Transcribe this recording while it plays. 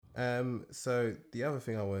So the other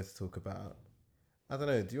thing I wanted to talk about, I don't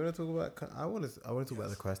know. Do you want to talk about? I want to talk about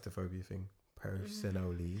the Christophobia thing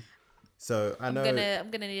personally. So I'm gonna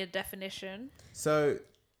need a definition. So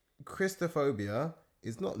Christophobia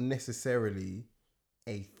is not necessarily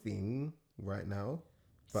a thing right now,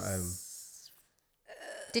 but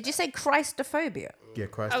Did you say Christophobia? yeah,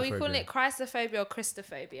 Christophobia. Are we calling it Christophobia or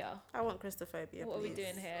Christophobia? I want Christophobia. What are we please.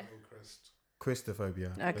 doing here?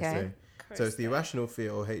 Christophobia. let's Okay. say. So it's the irrational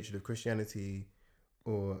fear or hatred of Christianity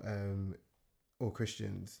or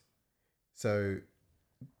Christians. So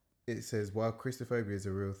it says while Christophobia is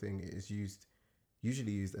a real thing, it is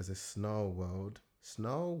usually used as a snarl word.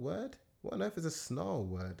 Snarl word? What on earth is a snarl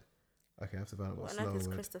word? Okay, I have to find out what What on snarl earth is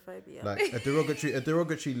word. Christophobia? Like a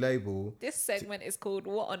derogatory label. This segment is called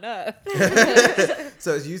 "What on Earth."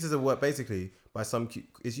 So it's used as a word basically by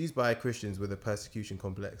it's used by Christians with a persecution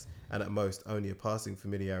complex and at most only a passing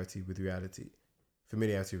familiarity with reality. This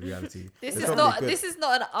There's is probably not. good- This is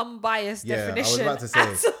not an unbiased definition. I was about to say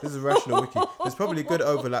at this is rational wiki. There's probably good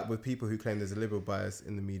overlap with people who claim there's a liberal bias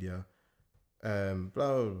in the media. Blah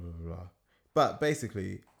blah blah blah. But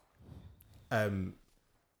basically,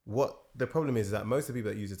 what the problem is that most of the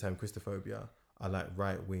people that use the term Christophobia are like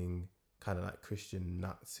right wing, kind of like Christian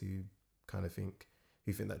nuts who kind of think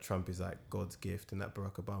that Trump is like God's gift and that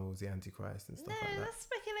Barack Obama was the Antichrist and stuff like that. That's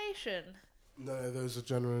speculation. No, those are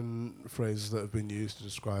genuine phrases that have been used to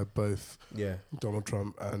describe both Yeah, Donald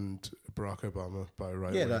Trump and Barack Obama by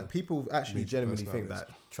right. yeah. Like people actually media genuinely think that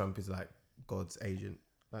personalities. Trump is like God's agent,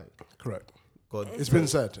 like Correct. God. It's been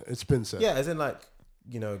said. Yeah, as in like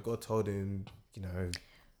God told him,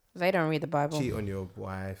 They don't read the Bible. cheat on your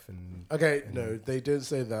wife and Okay, no, they didn't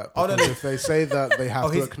say that. Oh, no, because no. If they say that, they have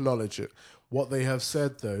to he's- acknowledge it. What they have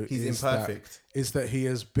said, though, he's is imperfect. that he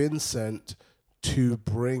has been sent to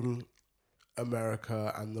bring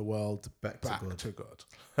America and the world Back to God.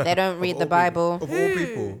 They don't read the all Bible. Of all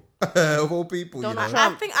people. Of all people, Donald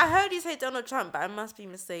Trump. I think I heard you say Donald Trump, but I must be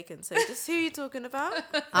mistaken. So just who are you talking about?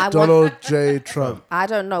 Donald J. Trump. I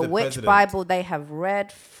don't know The which president. Bible they have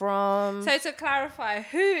read from. So to clarify,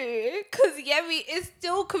 who? Because Yemi is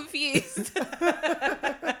still confused.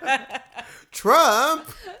 Trump.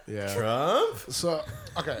 Yeah. Trump. So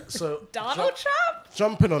okay, so Donald Trump.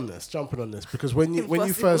 jumping on this because when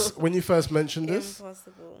you first mentioned this,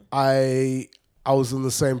 Impossible. I was in the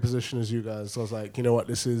same position as you guys. I was like, you know what,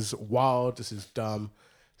 this is wild, this is dumb,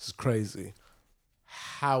 this is crazy.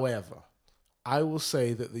 However, I will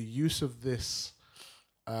say that the use of this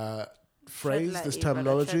phrase, Tread this lightly, brother,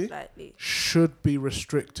 terminology, tread lightly. should be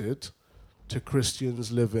restricted to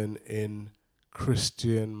Christians living in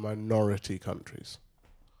Christian minority countries.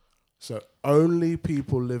 So only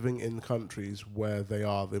people living in countries where they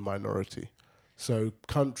are the minority. So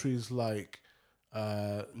countries like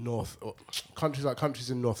countries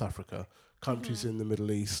in North Africa, countries in the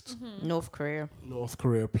Middle East, North Korea. North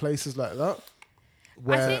Korea, places like that.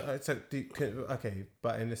 Where Okay,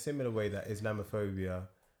 but in a similar way that Islamophobia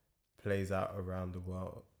plays out around the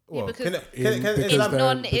world. Yeah, Well, because can because they're the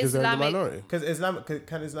non-Islamic- minority. can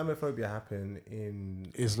Islamophobia happen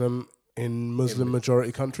in Islam in Muslim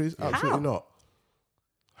majority countries? Absolutely not.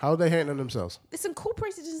 How are they hating on themselves? It's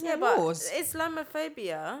incorporated into Yeah, their but laws.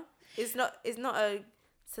 Islamophobia is not a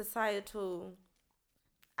societal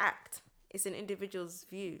act. It's an individual's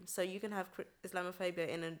view. So you can have Islamophobia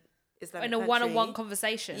in an Islamic In a country. one-on-one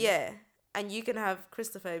conversation. Yeah, and you can have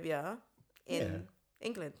Christophobia in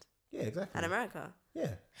England Yeah, exactly. and America.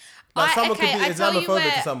 Yeah. Like someone could be I tell you Islamophobic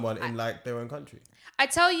where- to someone in like their own country. I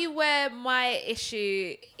tell you where my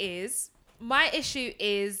issue is. My issue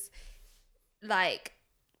is like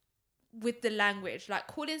with the language, like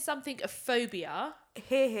calling something a phobia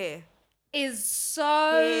Here. is so.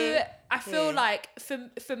 I feel Here. like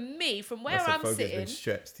for me, from where That's a I'm phobia's been sitting,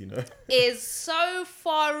 stretched, you know. is so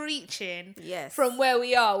far-reaching. Yes. From where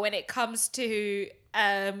we are when it comes to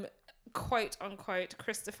quote unquote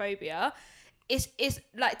Christophobia. It's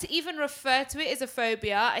like to even refer to it as a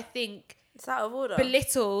phobia, I think It's out of order.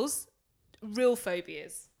 belittles real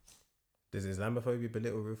phobias. Does Islamophobia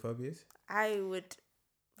belittle real phobias? I would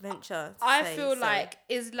venture to I say feel so. like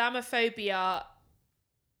Islamophobia. I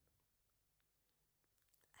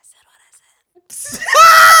said what I said.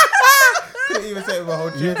 Couldn't even say it with a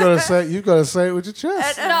whole You chest. gotta say it with your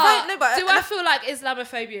chest. No, but Do I feel like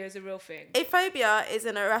Islamophobia is a real thing? a phobia is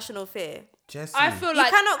an irrational fear. Jesse. I feel You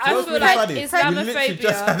like cannot I call feel it like We literally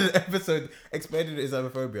just had Islamophobia. an episode explaining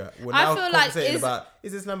Islamophobia. We're I now feel like conversating about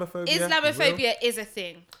is Islamophobia real? Islamophobia is a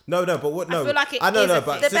thing. No, but what? No, I feel like it I know, is no, a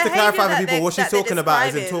but thing. just The to clarify behaviour for people, that what she's they're talking about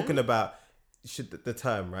isn't describing- talking about the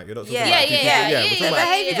term, right? You're not talking Yeah, about yeah, people- yeah, we're yeah, talking The about-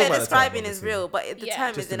 behaviour we're talking they're about the term, describing is obviously. real, but the Yeah. term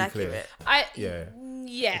Just is to be clear. inaccurate. I Yeah.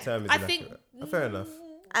 Yeah, The term is I think inaccurate. Fair enough.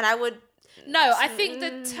 And I would. no. I think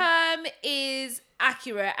the term is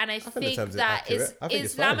accurate, and I the think term's that is accurate. I think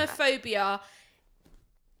it's fine. Islamophobia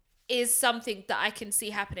is something that I can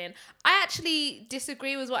see happening. I actually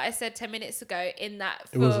disagree with what I said 10 minutes ago. In that,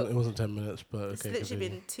 It wasn't 10 minutes, but It's okay.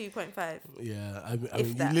 literally continue. been 2.5. Yeah, I mean, If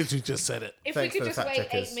you that. literally just said it. if Thanks we for could the just fact wait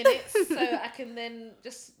checkers. 8 minutes, so I can then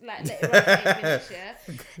just like let it run 8 minutes. Yeah.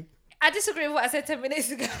 I disagree with what I said 10 minutes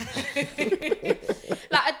ago.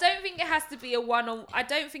 Like, I don't think it has to be a one-on. I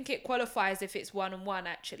don't think it qualifies if it's one-on-one,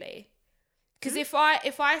 actually. Because if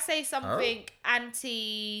I say something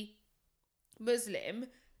anti-Muslim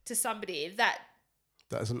to somebody,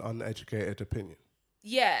 That's an uneducated opinion.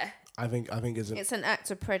 yeah, I think isn't. It's an act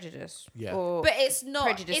of prejudice. Yeah. Or but it's not.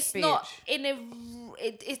 prejudice It's not speech. in a.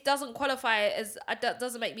 It doesn't qualify as. That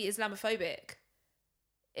doesn't make me Islamophobic.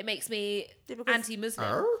 It makes me Yeah, because-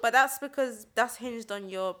 anti-Muslim. But that's because that's hinged on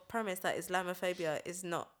your premise that Islamophobia is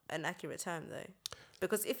not an accurate term, though.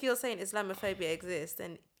 Because if you're saying Islamophobia exists,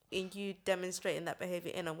 then in you demonstrating that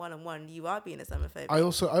behavior in a one-on-one, you are being Islamophobic. I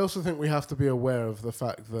also think we have to be aware of the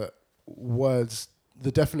fact that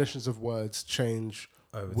the definitions of words change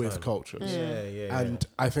Over with time. cultures. Yeah. And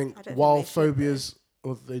I think I don't while think they should, phobias,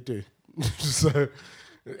 well, they do. So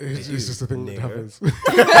it's do, just a thing that nigger. happens.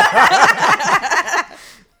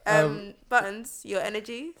 Buttons, your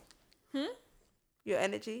energy. Your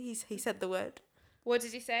energy. He said the word. What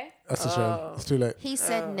did you say? That's a shame. It's too late. he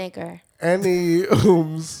said nigger. Any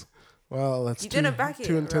well, that's You two, didn't back it,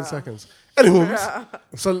 2 and 10 rah. seconds. Any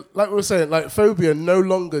so like we were saying, like phobia no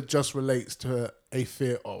longer just relates to a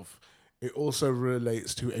fear of. It also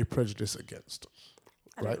relates to a prejudice against.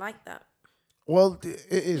 I Right. don't like that. Well, it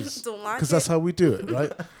is Don't like because that's it. how we do it,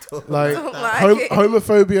 right? Like Don't like it.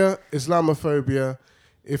 homophobia, Islamophobia.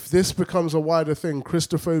 If this becomes a wider thing,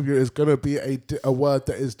 Christophobia is going to be a word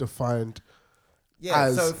that is defined. Yeah,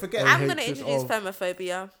 as so forget. a I'm going to hatred introduce of-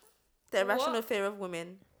 femophobia. The irrational What? fear of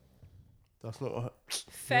women. That's not what.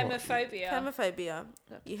 Femophobia. Femophobia.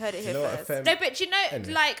 You heard it You here know what a first. fem- No, but you know,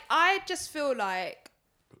 Anyway. like, I just feel like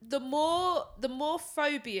the more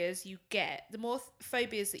phobias you get, the more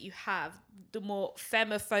phobias that you have, the more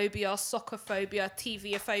femophobia, soccerphobia,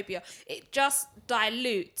 TVophobia, it just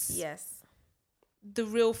dilutes Yes. the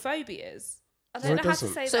real phobias. I No, don't it know how to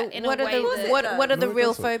doesn't. say So that in what a are way the that... what are the No, it real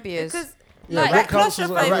doesn't. phobias? Because Yeah, Like what counts as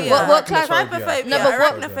claustrophobia, What class- trypophobia, No, but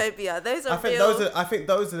what- arachnophobia, those are I think real. I think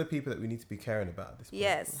those are the people that we need to be caring about at this point.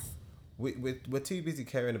 Yes. We're too busy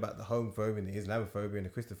caring about the homophobia and the Islamophobia and the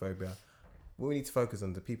Christophobia. We need to focus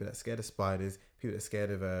on the people that are scared of spiders, people that are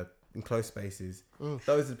scared of enclosed spaces.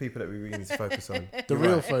 Those are the people that we really need to focus on. The You're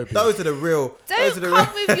real right. phobia. Those are the real. Don't those are the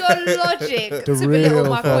come with your logic The to belittle real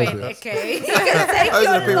my point, phobias. okay? Take Those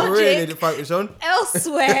are the people your we really need logic to focus on.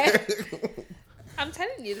 elsewhere. I'm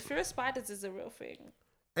telling you, the fear of spiders is a real thing.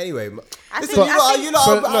 Anyway, I listen, think- you I lot, think- you lot,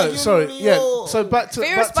 So are no, you sorry, real? yeah. So back to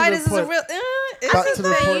Fear back of spiders to the is a point. real. Back to the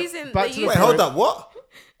they're point. using- Back they're to the Wait, point. hold up. What?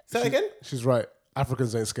 Say that again. She's right.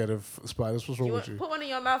 Africans ain't scared of spiders. What's wrong You with want, you? put one in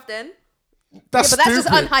your mouth then. That's But that's just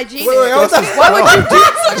stupid. unhygienic. Wait, hold up. Why would you do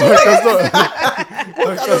That's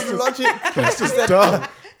not. That's the logic. That's just dumb.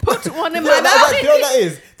 put one in You my know, that, mouth? you know what that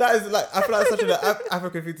is? That is like, I feel like such an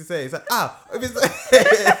African thing to say. It's like, if it's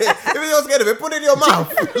if you're scared of it, put it in your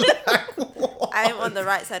mouth. I am on the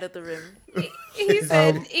right side of the room. He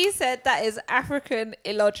said that is African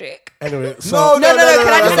illogic. Anyway, No, so No. Can I that's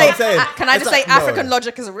just what say? I'm saying. Can I It's just like, say? no. African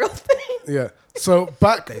logic is a real thing. yeah. So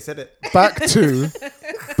back They said it. back to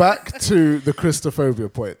the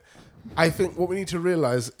Christophobia point. I think what we need to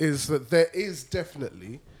realize is that there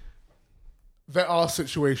are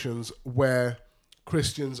situations where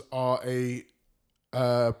Christians are a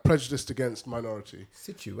prejudiced against minority,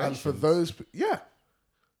 Situation. and for those, yeah.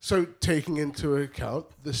 So taking into account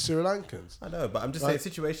the Sri Lankans, I know, but I'm just Like- saying,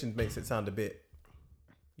 situation makes it sound a bit,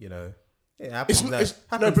 it happens, It's- there, it's-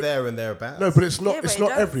 no, happens but- there and thereabouts. no, but it's not. Yeah, it's but it not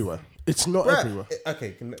does. everywhere. It's not Right. everywhere.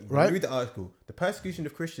 Okay, Right? read the article. The persecution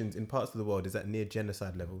of Christians in parts of the world is at near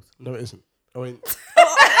genocide levels. No, it isn't. I mean,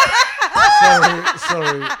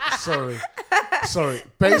 sorry.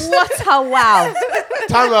 Based What a wow!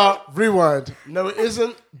 time out, rewind. No, it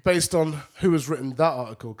isn't based on who has written that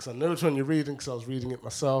article, because I know which one you're reading, because I was reading it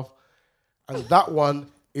myself. And that one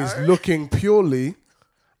is looking purely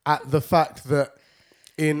at the fact that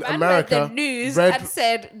in Man America, read the news and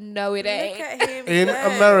said, no, it Look ain't. at him. in go.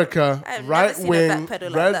 America, I have never right seen a wing, backpedal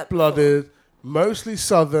like that red-blooded, mostly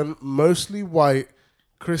Southern, mostly white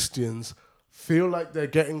Christians feel like they're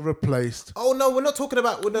getting replaced. Oh no, we're not talking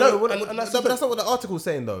about. and But that's that's not what the article's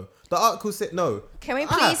saying though. The article said no. Can we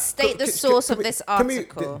please state the source of this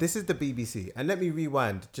article? This is the BBC, and let me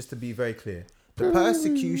rewind just to be very clear. The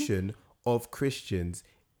persecution of Christians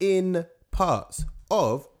in parts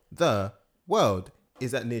of the world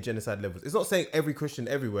is at near genocide levels. It's not saying every Christian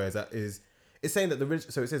everywhere is. It's saying that the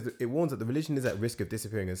religion. So it says that it warns that the religion is at risk of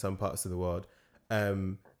disappearing in some parts of the world.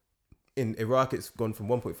 In Iraq, it's gone from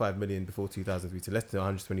 1.5 million before 2003 to less than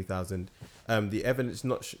 120,000. The evidence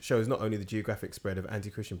shows not only the geographic spread of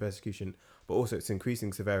anti-Christian persecution, but also its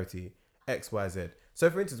increasing severity. X, Y, Z. So,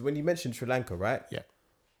 for instance, when you mentioned Sri Lanka, right? Yeah.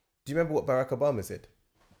 Do you remember what Barack Obama said?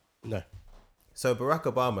 No. So Barack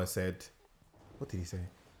Obama said, what did he say?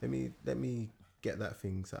 Let me get that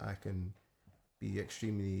thing so I can be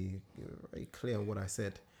extremely very clear on what I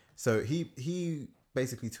said. So he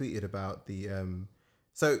basically tweeted about the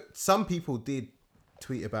so some people did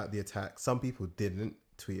tweet about the attack, some people didn't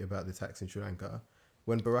tweet about the attacks in Sri Lanka.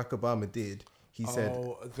 When Barack Obama did, he said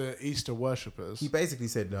the Easter worshippers. He basically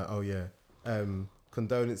said,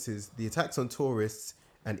 condolences. The attacks on tourists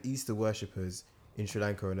and Easter worshippers in Sri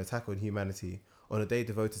Lanka are an attack on humanity. On a day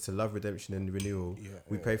devoted to love, redemption, and renewal,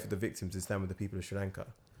 we pray for the victims and stand with the people of Sri Lanka.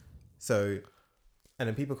 So, and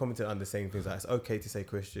then people commented under saying things like, it's okay to say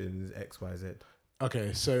Christians, X, Y, Z.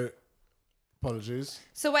 Okay, so, apologies.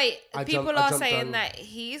 So wait, I people jumped are saying down. that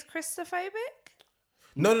he's Christophobic?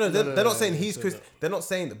 No, they're not saying he's so Christ. They're not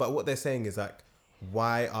saying that, but what they're saying is like,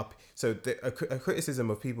 why are a criticism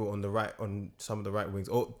of people on the right, on some of the right wings,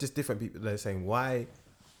 or just different people? They're saying, why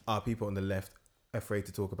are people on the left afraid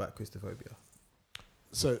to talk about Christophobia?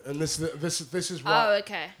 So, and this is why. Oh,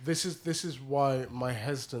 okay. This is why my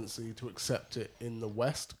hesitancy to accept it in the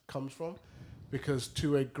West comes from, because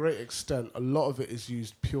to a great extent, a lot of it is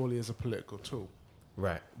used purely as a political tool,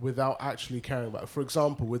 Right. without actually caring about it. For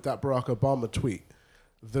example, with that Barack Obama tweet,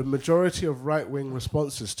 the majority of right-wing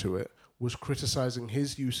responses to it was criticizing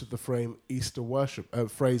his use of the phrase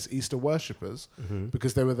Easter worshippers,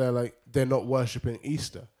 because they were there like, they're not worshipping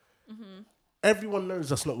Easter. Everyone knows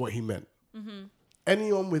that's not what he meant.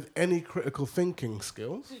 Anyone with any critical thinking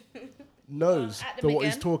skills knows at that them what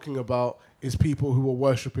he's again. talking about is people who are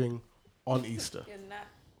worshipping on Easter.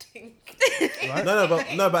 Right?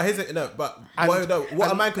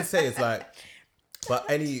 What a man could say is like, but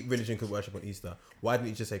any religion could worship on Easter. Why didn't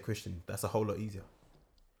he just say Christian? That's a whole lot easier.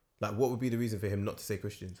 Like, what would be the reason for him not to say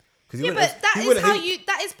Christians? Yeah, but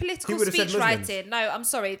that is political would've said speech Muslims. writing. No, I'm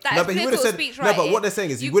sorry. That No, is but he would've political said- speech no, writing. but what they're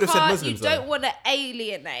saying is he You would've said can't- Muslims, You don't though. want to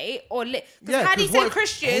alienate or because Yeah, had he 'cause said what-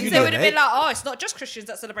 Christians, You they would don't, have been eh? like, oh, it's not just Christians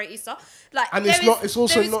that celebrate Easter. Like, And there it's not. It's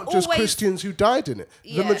also there is not just always- Christians who died in it.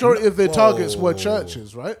 Yeah. The majority of their targets were Whoa.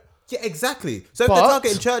 churches, right? Yeah, exactly. So if But- they're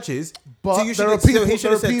targeting churches, but so you there are should, people- he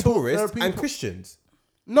should have there are said people- there tourists are and people- Christians.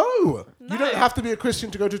 No, you don't have to be a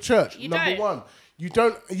Christian to go to church. You Number don't. one, you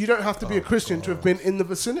don't have to be a Christian to have been in the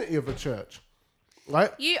vicinity of a church,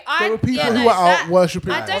 right? There are people who are out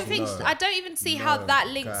worshipping. I don't on think. Easter. I don't even see how No, that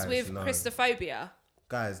links guys, with no. Christophobia.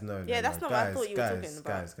 Guys, no. Yeah, that's no. not what I guys, thought you were guys, talking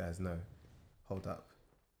about. Guys, no. Hold up.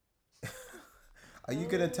 Are you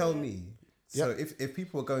gonna tell me? So if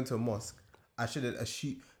people are going to a mosque, I shouldn't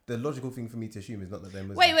assume. The logical thing for me to assume is not that they're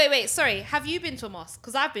Muslim. Wait. Sorry. Have you been to a mosque?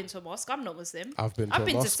 Because I've been to a mosque. I'm not Muslim. I've been to a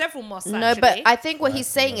to mosque. several mosques. No, actually. but I think what he's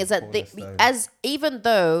Right, saying yeah, is that cornerstone. as even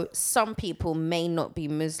though some people may not be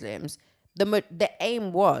Muslims, the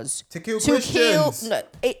aim was To kill Christians.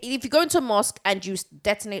 If you go into a mosque and you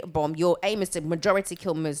detonate a bomb, your aim is to majority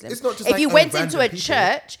kill Muslims. It's not just if like, you went random into a people.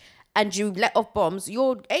 church and you let off bombs,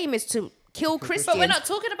 your aim is to kill Christians. But we're not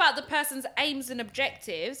talking about the person's aims and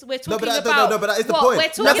objectives. We're talking but about no, but that is the what point. we're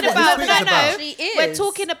That's talking what about. this No, tweet is about. Actually we're is.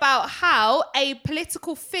 talking about how a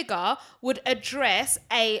political figure would address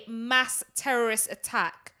a mass terrorist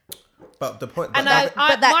attack. But the point. And but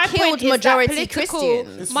but that my killed point is that majority political-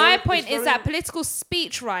 Christians. It's My very- point it's is very- that political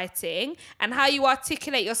speech writing and how you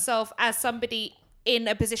articulate yourself as somebody in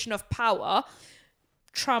a position of power,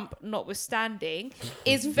 Trump notwithstanding,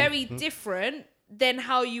 is very different than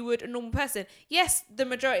how you would a normal person. Yes, the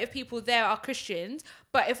majority of people there are Christians,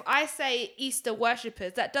 but if I say Easter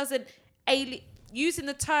worshippers, that doesn't using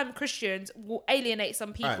the term Christians will alienate some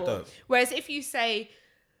Alright, people. dope. Whereas if you say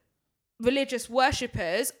religious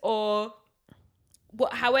worshippers or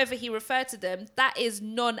however he referred to them, that is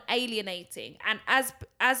non-alienating. And as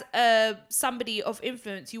somebody of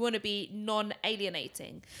influence, you want to be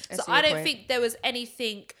non-alienating. I So see I your don't point. think there was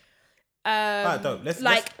anything dope.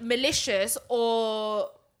 Let's- malicious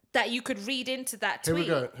or that you could read into that Here tweet.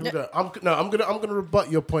 we go. I'm gonna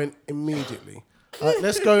rebut your point immediately.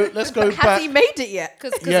 Let's go Has back. he made it yet?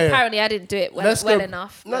 Because Yeah, yeah. apparently I didn't do it well Let's go.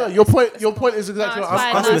 enough. No, your point is exactly No, what it's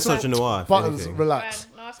I'm fine. that's no, misogynoir. if Buttons, anything. relax.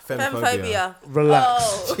 Femphobia. Relax.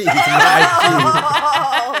 Jeez, my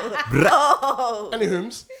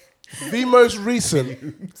Anywho's, the most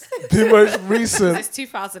recent It's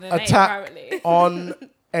 2008 attack apparently. on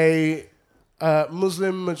a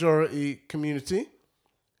Muslim majority community,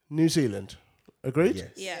 New Zealand. Agreed? Yes.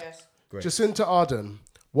 Yes. Great. Jacinta Ardern.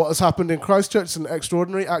 What has happened in Christchurch is an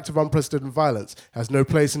extraordinary act of unprecedented violence. It has no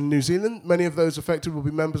place in New Zealand. Many of those affected will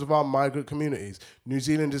be members of our migrant communities. New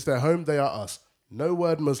Zealand is their home. They are us. No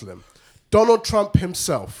word Muslim. Donald Trump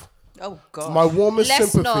himself. Oh God. My warmest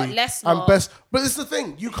Let's sympathy let's and not. best. But it's the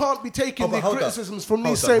thing. You can't be taking Hold the on, hold up. criticisms from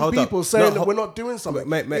these Hold up, same hold up. people No, saying that hold- we're not doing something.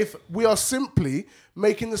 Mate. If we are simply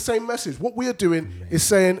making the same message. What we are doing is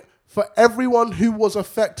saying for everyone who was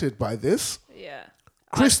affected by this, Yeah.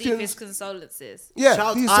 Christians- Our deepest condolences. yeah,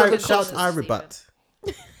 Shout, these are the shout, I Stephen. rebut.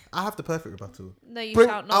 I have the perfect rebuttal. No, you Bring-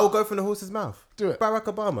 shout I will not. go from the horse's mouth. Do it. Barack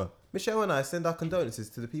Obama. Michelle and I send our condolences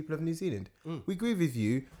to the people of New Zealand. We agree with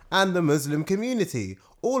you and the Muslim community.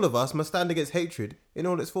 All of us must stand against hatred in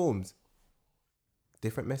all its forms.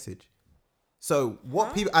 Different message. So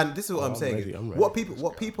what people, and this is what I'm saying. ready, I'm ready.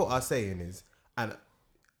 What people are saying is, and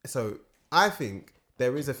so I think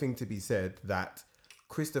there is a thing to be said that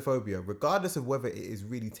Christophobia, regardless of whether it is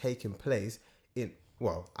really taking place in,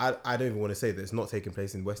 well, I don't even want to say that it's not taking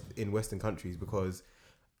place in Western countries, because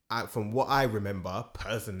from what I remember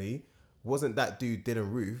personally, wasn't that dude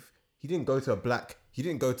Dylan Roof? He didn't go to a black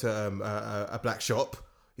shop.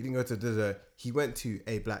 He didn't go to he went to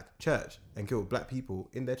a black church and killed black people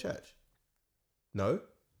in their church. No,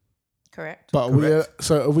 Correct. But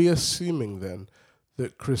are we assuming then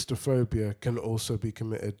that Christophobia can also be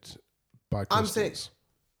committed by I'm Christians?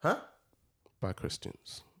 saying, huh? By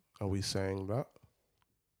Christians. Are we saying that?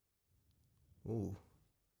 Ooh,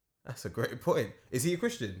 that's a great point. Is he a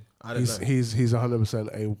Christian? I don't He's know. he's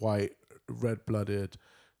 100% a white, red-blooded,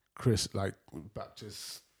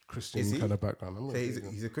 Baptist Christian Is he? kind of background. I'm So gonna he's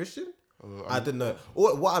Google. a Christian? I'm- I don't know.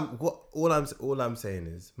 All I'm saying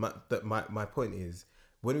is my point is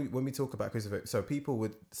when we talk about Christopher,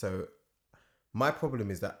 my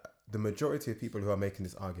problem is that the majority of people who are making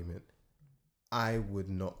this argument, I would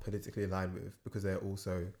not politically align with, because they're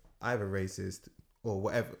also either racist or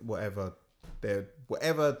whatever.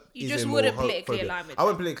 You is just in more wouldn't hope politically phobia. align with I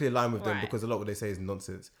wouldn't them. politically align with them Right. because a lot of what they say is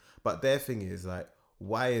nonsense. But their thing is like,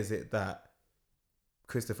 why is it that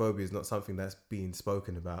Christophobia is not something that's being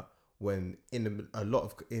spoken about when in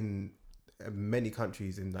many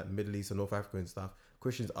countries in like Middle East and North Africa and stuff,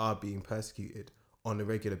 Christians are being persecuted on a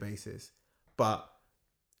regular basis. But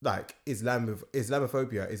like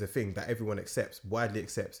Islamophobia is a thing that everyone widely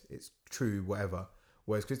accepts. It's true, whatever.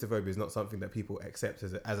 Whereas Christophobia is not something that people accept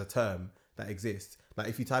as a term that exists. Like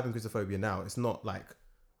if you type in Christophobia now, it's not like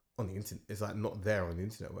on the internet. It's like not there on the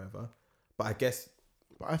internet or whatever. But I guess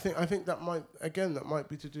But I think that might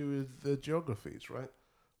be to do with the geographies, right?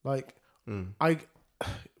 Like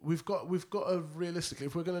we've got to realistically,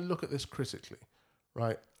 if we're going to look at this critically,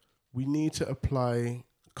 right, we need to apply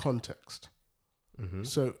context.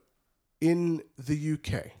 So in the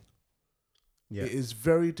UK, yeah, it is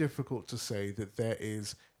very difficult to say that there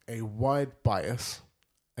is a wide bias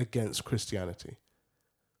against Christianity.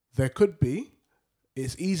 There could be.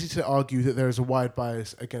 It's easy to argue that there is a wide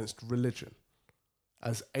bias against religion,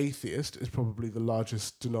 as atheist is probably the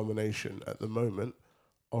largest denomination at the moment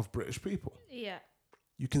of British people. Yeah.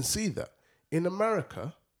 You can see that. In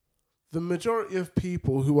America, the majority of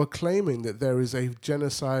people who are claiming that there is a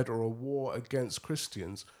genocide or a war against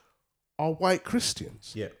Christians are white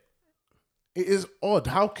Christians. yeah. It is odd.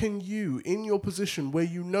 How can you, in your position where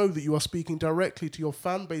you know that you are speaking directly to your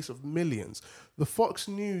fan base of millions, the Fox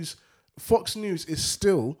News is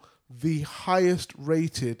still the highest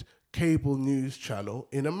rated cable news channel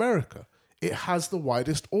in America. It has the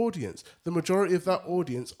widest audience. The majority of that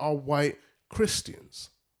audience are white Christians,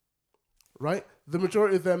 right? The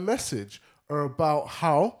majority of their message are about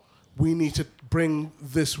how we need to bring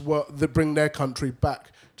bring their country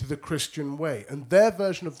back to the Christian way. And their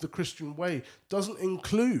version of the Christian way doesn't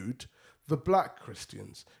include the black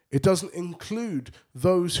Christians. It doesn't include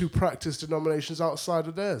those who practice denominations outside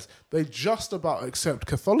of theirs. They just about accept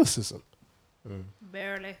Catholicism,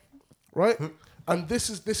 Barely. right? And this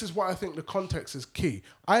is why I think the context is key.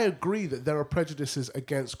 I agree that there are prejudices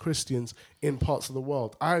against Christians in parts of the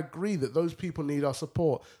world. I agree that those people need our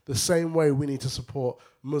support the same way we need to support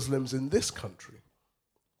Muslims in this country.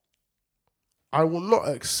 I will not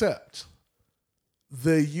accept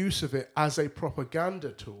the use of it as a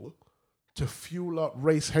propaganda tool to fuel up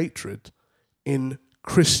race hatred in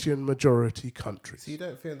Christian majority countries. So you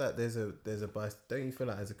don't feel that there's a bias? Don't you feel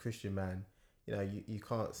like as a Christian man, you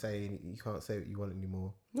can't say what you want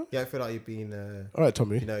anymore? No. You don't feel like you're being All right,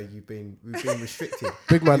 Tommy. we've been restricted.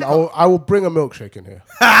 Big man, I will bring a milkshake in here.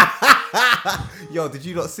 Yo, did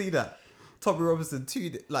you not see that? Tommy Robinson 2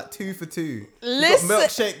 for 2. Listen, you got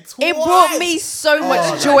milkshake twice. It brought me so much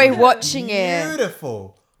Oh, joy like, watching it.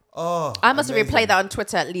 Beautiful. Oh, I must have amazing. replayed that on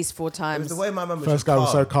Twitter at least 4 It was times. the way my mum was First just guy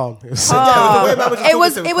was so calm. calm. Yes. Yeah, it was the way my mum was just It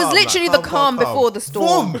was talking so it was calm, literally like, the calm before the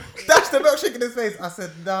storm. Boom! Dashed the milkshake in his face. I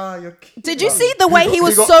said, nah, you're kidding. Did you see the way he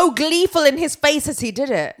was got- so gleeful in his face as he did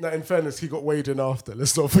it? Now, in fairness, he got weighed in after.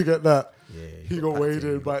 Let's not forget that. Yeah, He got weighed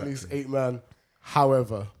in by at least 8 man.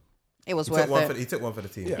 However, It was He worth took one it. for, he took one for the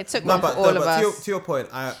team. He took one for all of us. To your point,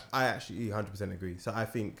 I actually 100% agree. So I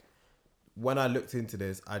think when I looked into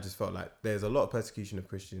this, I just felt like there's a lot of persecution of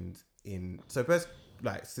Christians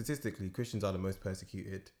like statistically, Christians are the most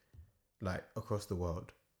persecuted like across the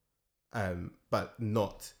world, but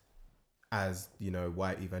not as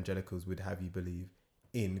white evangelicals would have you believe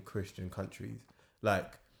in Christian countries.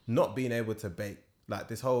 Like not being able to bake, like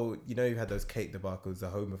this whole you had those cake debacles, the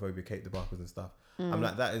homophobia cake debacles and stuff. I'm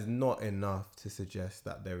like, that is not enough to suggest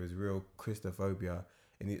that there is real Christophobia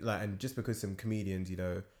in it. Like, and just because some comedians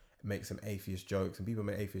make some atheist jokes and people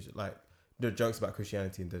make atheist jokes about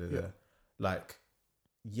Christianity and Yeah. like,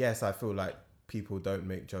 yes, I feel like people don't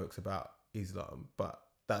make jokes about Islam, but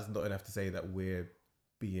that's not enough to say that we're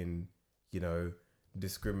being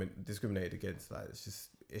discriminated against. Like,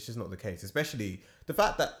 it's just not the case. Especially the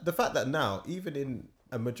fact that now, even in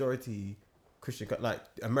a majority Christian like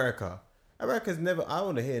America's never. I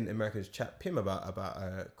want to hear Americans chat Pim about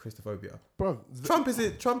Christophobia. bro, Trump is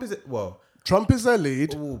it. Well, Trump is their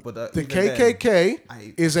lead. ooh, but The even then,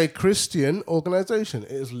 KKK is a Christian organization.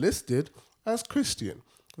 It is listed as Christian.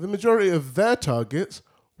 The majority of their targets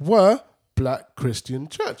were black Christian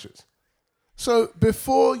churches. So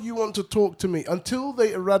before you want to talk to me, until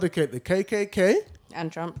they eradicate the KKK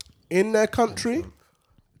And Trump. in their country,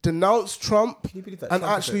 denounce Trump, Can you believe that and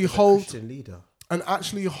Trump actually is a hold Christian leader? and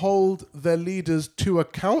actually hold their leaders to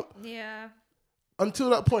account. Yeah. Until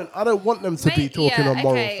that point, I don't want them to be Mate, talking yeah, on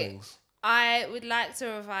moral okay. things. I would like to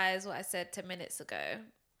revise what I said 10 minutes ago.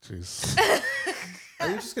 Jeez. Are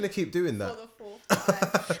you just gonna keep doing that? No,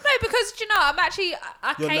 because I'm actually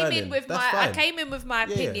I You're came learning. in with That's I fine. came in with my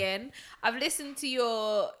Yeah. opinion. I've listened to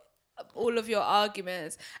all of your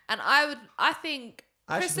arguments, and I think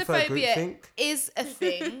I actually prefer Christophobia groupthink. is a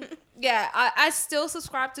thing. Yeah, I still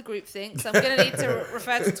subscribe to groupthink, so I'm gonna need to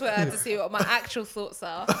refer to Twitter to see what my actual thoughts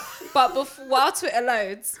are. But while Twitter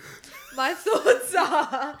loads, my thoughts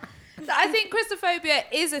are that I think Christophobia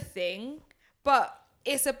is a thing, but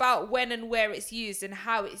it's about when and where it's used and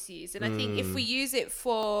how it's used. And I think if we use it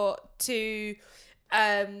to,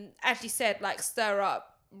 as you said, like stir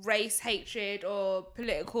up race hatred or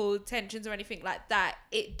political tensions or anything like that,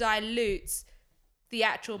 it dilutes the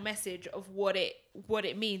actual message of what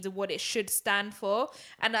it means and what it should stand for.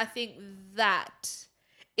 And I think that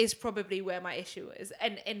is probably where my issue is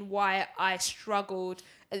and why I struggled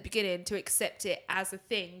at the beginning to accept it as a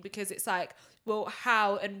thing, because it's like, well,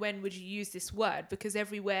 how and when would you use this word? Because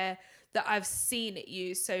everywhere that I've seen it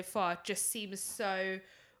used so far just seems so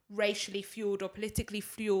racially fueled or politically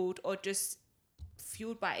fueled or just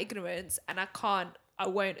fueled by ignorance, and I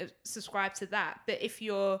won't subscribe to that. But if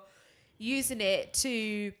you're using it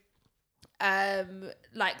to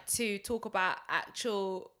to talk about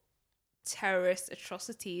actual terrorist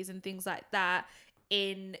atrocities and things like that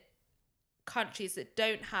in countries that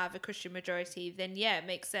don't have a Christian majority, then yeah, it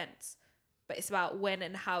makes sense. But it's about when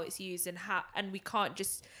and how it's used and we can't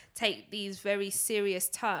just take these very serious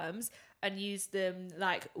terms and use them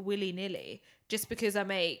like willy-nilly just because I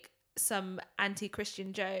make some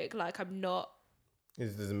anti-Christian joke. Like, I'm not.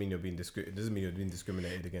 It doesn't mean you're being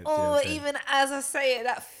discriminated against. You know what Oh, I'm saying? even as I say it,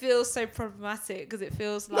 that feels so problematic because it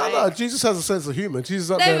feels like. No, Jesus has a sense of humor. Jesus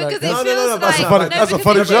is up No, there because like, it feels like that's a funny- that's a because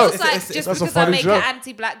funny it feels joke. like It's- just that's a because I funny make joke. an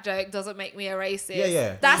anti-black joke doesn't make me a racist.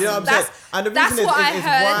 Yeah. That's You know what I'm that's saying? And the that's reason what I is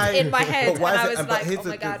heard why- in my head, but why and is I it- was but like, here's oh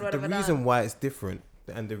my god, what the have I reason done? why it's different,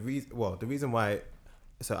 and the reason why.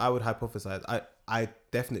 So I would hypothesize. I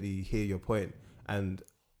definitely hear your point, and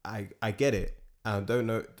I get it. I don't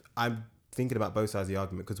know. I'm thinking about both sides of the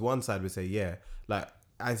argument, because one side would say, yeah, like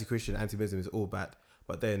anti-Christian, anti-Muslim is all bad,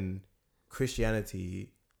 but then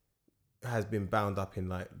Christianity has been bound up in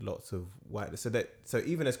like lots of white. So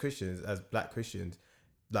even as Christians, as black Christians,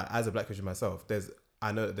 like as a black Christian myself,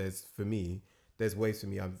 I know that there's ways for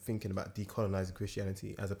me. I'm thinking about decolonizing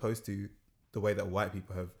Christianity as opposed to the way that white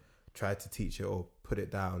people have tried to teach it or put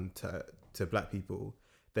it down to black people.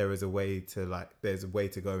 There's a way to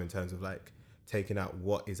go in terms of like taking out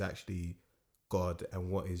what is actually God and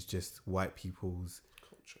what is just white people's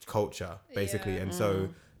culture basically. Yeah. And so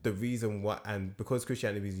the reason why, and because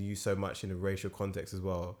Christianity is used so much in a racial context as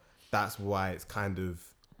well, that's why it's kind of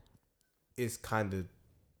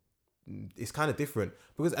it's kind of different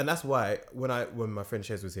because, and that's why when my friend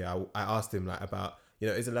Shez was here, I asked him like about, you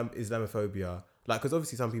know, Islamophobia, like, because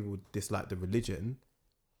obviously some people dislike the religion,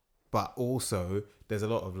 but also there's a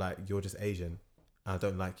lot of like, you're just Asian, I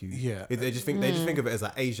don't like you. Yeah. They just think of it as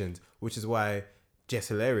like Asians, which is why Jess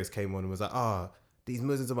Hilarious came on and was like, these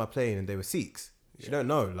Muslims on my plane and they were Sikhs. You don't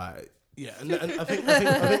know, like. Yeah, and I think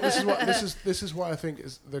this is why I think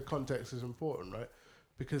the context is important, right?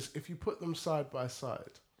 Because if you put them side by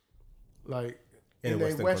side, like In a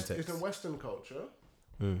Western context. in a Western culture,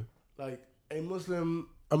 like a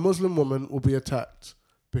Muslim woman will be attacked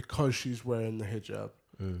because she's wearing the hijab,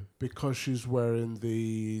 because she's wearing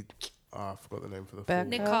the I forgot the name for the full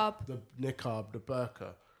Niqab. the niqab, the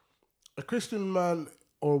burqa. A Christian man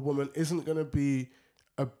or a woman isn't going to be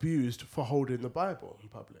abused for holding the Bible in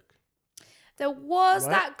public. There was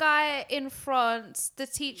Right. that guy in France, the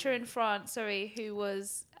teacher in France, who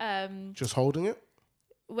was Just holding it.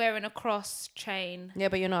 wearing a cross chain. Yeah,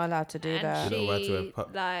 but you're not allowed to do And that. You're not allowed to she, wear like,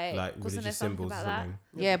 wasn't there religious something symbols or about that? something.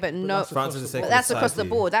 Yeah, but no. that's France is a across the secular board. That's across the society.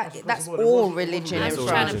 board. That's across That's the board. It all wasn't- it religion Yeah, I'm in it's all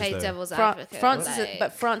trying to France. religious play though. devil's advocate. France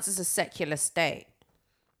like- France is a secular state.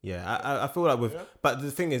 Yeah, I feel like with, but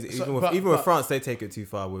the thing is, So, even with but- France, they take it too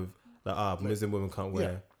far with like, Muslim women can't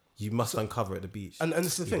wear. You must uncover at the beach. And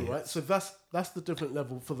it's the thing, Idiots. right? So that's the different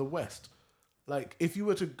level for the West. Like, if you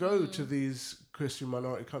were to go to these Christian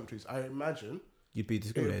minority countries, I imagine You'd be it would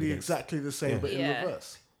discriminated be against. exactly the same, Yeah. but in Yeah.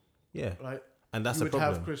 reverse, Yeah, right? and that's you the would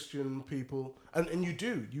have problem. Christian people, and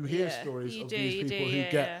you hear Yeah, stories you of do, these you people do, who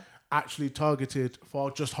yeah, get yeah. actually targeted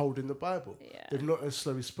for just holding the Bible. Yeah. They've not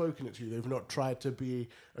necessarily spoken it to you. They've not tried to be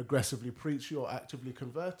aggressively preachy or actively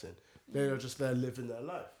converting. They are just there living their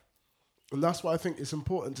life. And that's why I think it's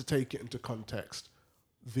important to take it into context,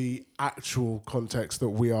 the actual context that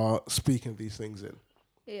we are speaking these things in.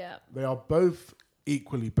 Yeah. They are both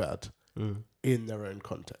equally bad in their own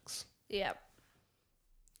contexts. Yeah.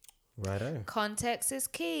 Righto. Context is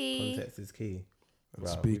key. Context is key. And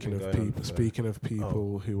Wow, speaking we've of been going on people, for- speaking of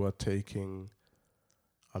people who are taking,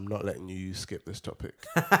 I'm not letting you skip this topic.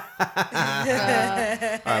 All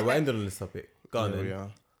right, we're ending on this topic. Go on There we then.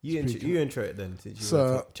 are. You intro it then, since you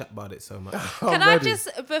So- want to chat about it so much. Can I'm I ready. just,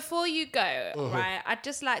 before you go, right, I'd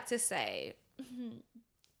just like to say,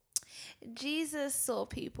 Jesus saw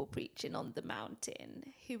people preaching on the mountain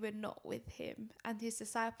who were not with him. And his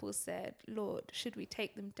disciples said, Lord, should we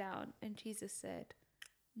take them down? And Jesus said,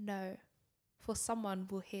 no, for someone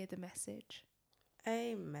will hear the message.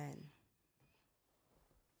 Amen.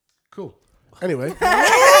 Cool. Anyway.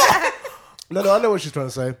 No, I know what she's trying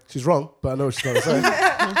to say. She's wrong, but I know what she's trying to say.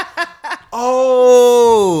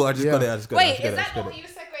 Oh, I just Yeah. got it. I just got Wait, it. I just got is it, I that just not got what it. you were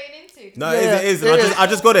segueing into? No, Yeah, it is. it is. I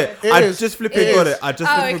just got it. It I is. just flipping It got is. it. I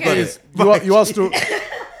just Oh, flipping okay. got It it. is. You are still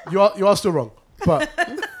you are still wrong. But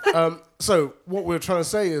so what we're trying to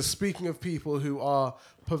say is, speaking of people who are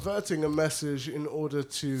perverting a message in order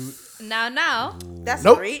to Now, That's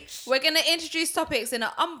Nope. a reach. we're going to introduce topics in an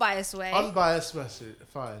unbiased way. unbiased message.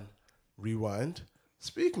 Fine. Rewind.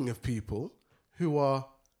 Speaking of people who are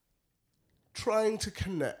trying to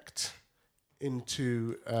connect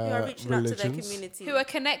into Who are reaching out to their religions, community. who are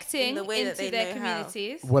connecting In the way that into they their know how.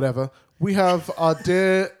 communities. whatever. We have our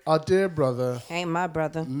dear brother, Ain't my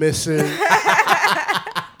brother. Mrs.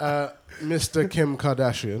 Mr. Kim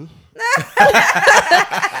Kardashian.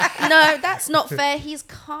 No, that's not fair. He's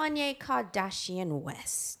Kanye Kardashian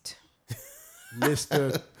West.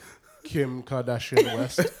 Mr. Kim Kardashian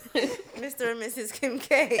West, Mr. and Mrs. Kim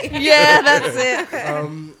K. Yeah, that's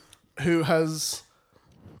it. who has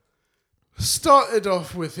started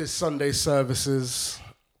off with his Sunday services,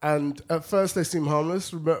 and at first they seem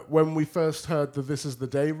harmless. When we first heard the "This Is the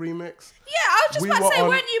Day" remix, Yeah, I was just We about were to say, on-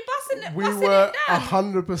 weren't you busting we busting were it down?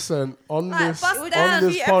 100% on Like, this bust on down. A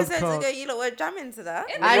this few episodes podcast. ago, you lot were jamming to that.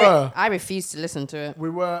 were. I refuse to listen to it. We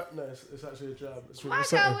were no, it's actually a jam. It's really My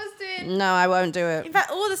something. girl was doing. No, I won't do In it. fact,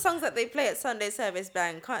 all the songs that they play at Sunday service,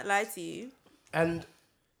 bang, can't lie to you. And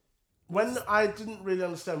when I didn't really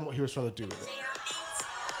understand what he was trying to do with it,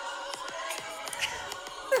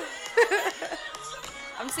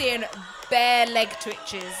 I'm seeing bare leg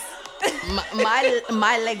twitches.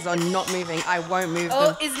 My legs are not moving. I won't move Oh,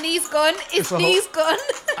 them. his knees gone. His a whole- knees gone.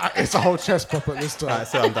 it's a whole chest pop at this time. Alright,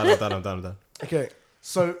 so I'm done. Okay,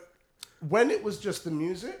 so when it was just the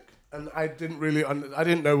music, and I didn't really, I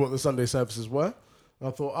didn't know what the Sunday services were. I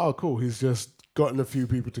thought, oh, cool, he's just gotten a few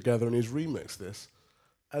people together and he's remixed this.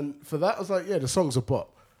 And for that, I was like, yeah, the song's a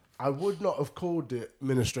bop. I would not have called it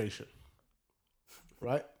ministration,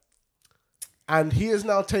 right? And he has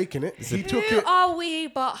now taken it. He took Who it. are we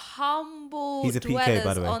but humble He's a PK, dwellers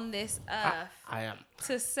by the way. on this earth I am.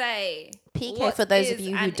 to say PK, what for those of is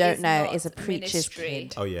you who and don't is know, not is a preacher's ministry?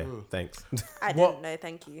 kid. Oh yeah, thanks. I What- didn't know.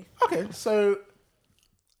 Thank you. Okay, so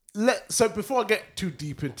so before I get too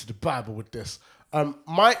deep into the Bible with this,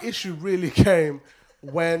 my issue really came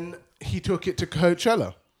when he took it to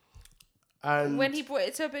Coachella, and When he brought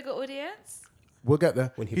it to a bigger audience? we'll get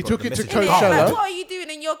there. When he He brought took the it to message Innit? to Like, Coachella, what are you doing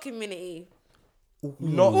in your community?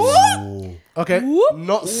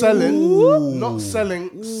 not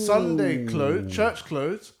selling Sunday clothes, church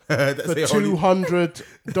clothes That's for the only- $200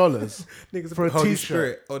 Niggas for a Holy t-shirt.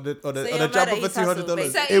 Spirit on the So on you're a mad jumper at for his hustle, $200.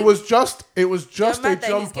 basically. It was just a You're mad that he's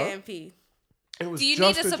jumper. getting P. It was Do you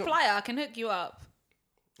just need a jumper. supplier? I can hook you up.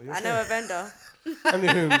 I know a vendor.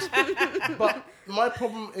 Anywho, but my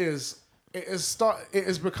problem is it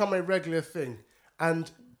has become a regular thing, and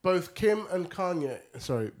both Kim and Kanye,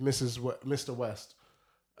 sorry, Mr. West,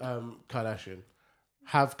 Kardashian,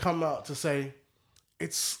 have come out to say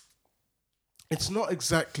it's not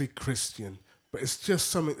exactly Christian, but it's just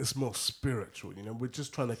something that's more spiritual. You know, we're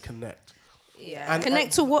just trying to connect. Yeah. And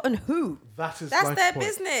Connect to what and who? that is That's my their point.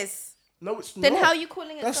 business. No, it's Then not. how are you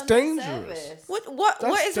calling it That's Sunday dangerous. service? What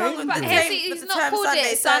That's is wrong with dangerous. the But term- he's with the not term called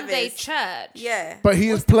it Sunday service? church. Yeah. But he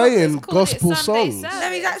is What's the point? playing Let's call it gospel Sunday songs. service.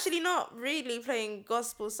 No, he's actually not really playing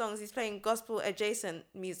gospel songs. He's playing gospel adjacent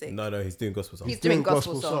music. No, he's doing gospel songs. He's doing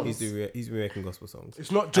gospel gospel songs. songs. He's remaking gospel songs.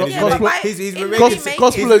 It's not And just he's, Yeah, gospel. but why- he's in remaking, the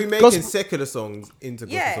gospel- he's remaking gospel- secular songs into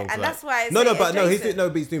gospel Yeah, songs. and like- that's why I no, say but adjacent.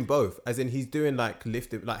 but he's doing both. As in, he's doing like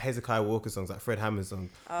lifted, like Hezekiah Walker songs, like Fred Hammond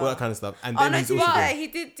songs, all that kind of stuff. And Oh then no, he's to be also fair, doing, he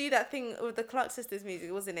did do that thing with the Clark sisters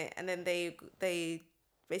music, wasn't it? And then they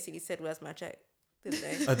basically said, "Where's my check?" Didn't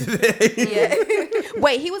they? I did it. Yeah.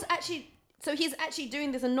 Wait, he's actually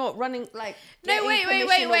doing this and not running like. No, getting wait,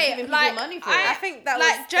 permission or giving people like, money for I it. think that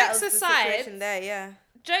Like, was jokes the aside- situation there. Yeah.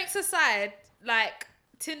 Jokes aside, like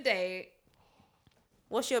Tunde,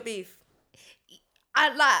 What's your beef?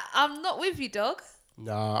 I'm not with you, dog.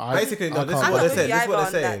 Nah, Basically, no. This is can't what I'm they're not saying. with This is you what either they're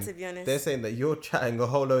on saying. that, to be honest. They're saying that you're chatting a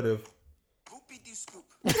whole load of.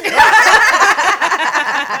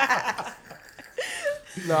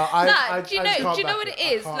 No, do you know what it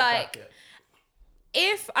is? Like, it.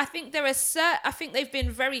 If I think I think they've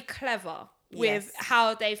been very clever with Yes.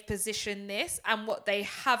 how they've positioned this and what they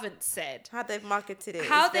haven't said. How they've marketed it.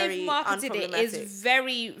 How is very they've marketed it is unproblematic.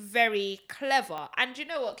 very, very clever. And you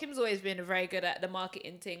know what? Kim's always been very good at the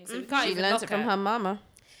marketing thing, so we can't She even learned knock it from her mama.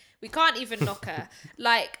 We can't even knock her.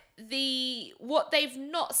 Like what they've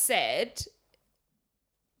not said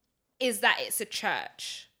is that it's a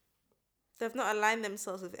church. They've not aligned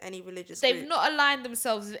themselves with any religious They've group. not aligned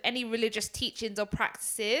themselves with any religious teachings or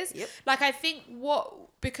practices. Yep. Like I think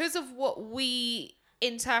because of what we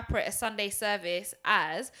interpret a Sunday service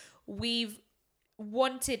as, we've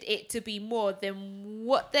wanted it to be more than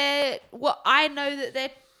what I know that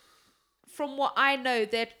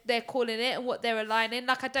they're calling it and what they're aligning.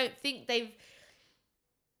 Like I don't think they've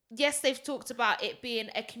talked about it being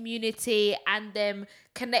a community and them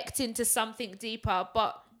connecting to something deeper,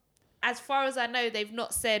 but as far as I know, they've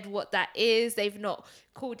not said what that is. They've not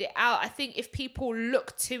called it out. I think if people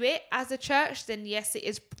look to it as a church, then yes,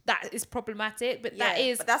 that is problematic. But but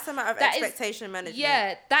that's a matter of that is- expectation management.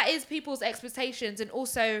 Yeah, that is people's expectations and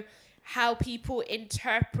also how people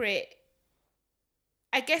interpret.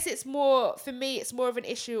 I guess it's more, for me, it's more of an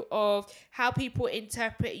issue of how people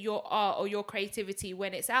interpret your art or your creativity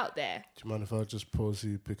when it's out there. Do you mind if I just pause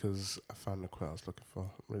you because I found the quote I was looking for? I'm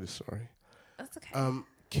really sorry. That's okay.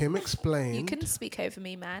 Kim explained. You can speak over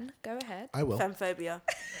me, man. Go ahead. I will. Femphobia.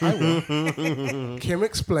 I will. Kim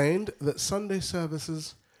explained that Sunday service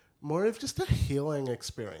is more of just a healing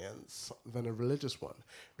experience than a religious one.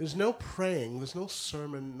 There's no praying, there's no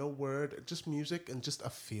sermon, no word, just music and just a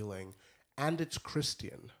feeling. And it's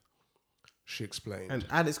Christian, she explained.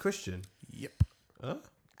 And it's Christian. Yep. Huh?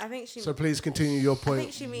 I think she. So please continue your I think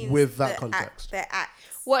point she means with that their context. Their acts.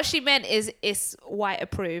 What she meant is it's white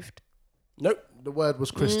approved. Nope, the word was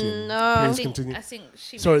Christian. No. Please continue. I think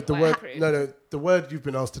she Sorry, meant the white word. approved. No, the word you've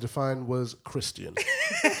been asked to define was Christian.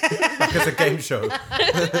 Like it's a game show.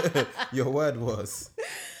 Your word was.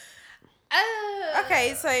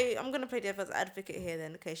 Okay, so I'm gonna play devil's advocate here.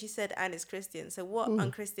 Then, okay, she said, "And it's Christian." So, what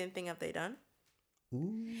unchristian thing have they done?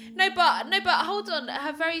 No, but hold on.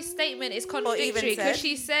 Her very statement is contradictory because said.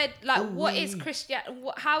 she said, like, what is Christian?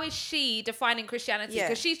 How is she defining Christianity? Yeah.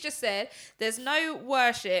 Because she's just said there's no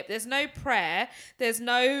worship, there's no prayer, there's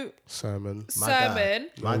no Sermon. sermon,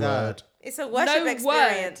 My No God. word. It's a worship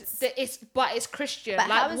experience. But it's Christian. But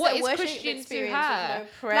how like, is what it is worship Christian to experience her? with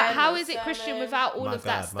no prayer, Like, how no is it Christian sermon? without all My of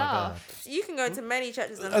that God, my God. stuff? You can go to many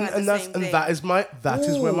churches and, And, find and the that's same and thing. that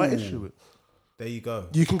is where my issue is. There you go.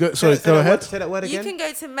 You can go. Sorry, Say go that ahead. word- Say that word You again. can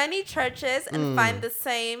go to many churches and find the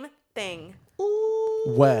same thing.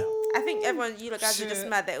 Where? I think everyone, you guys are just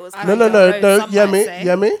mad that it was. I No, don't no, know, no, no. some Yeah, might me. say.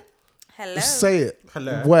 Yeah, me. Hello. Say it.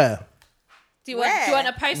 Hello. Where? Do you want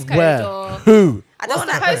a postcode Where? or Who? I don't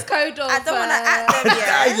what's want the to. postcode of? I don't want to at them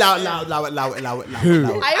Hey, yet. allow it. Who? I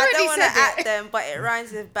I already don't want to said at it. them, but it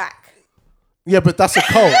rhymes with back. Yeah, but that's a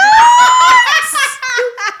cult.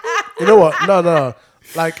 You know what? No.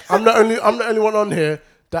 Like I'm the only one on here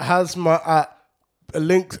that has my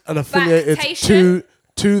linked and affiliated Bactation?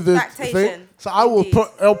 to the Bactation, thing. So I'll indeed.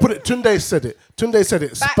 put it. Tunde said it. Tunde said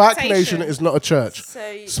it. SPAC Bactation. Nation is not a church. So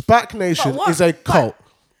SPAC Nation what? is a cult.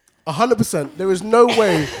 100%. There is no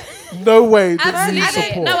way that you Absolutely.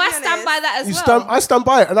 support. No, I stand by that as You well. I stand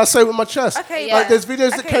by it, and I say it with my chest. Okay, Like yeah. there's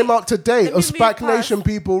videos that Okay, came out today let of me move SPAC Nation past.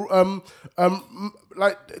 people.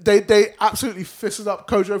 Like they absolutely fisted up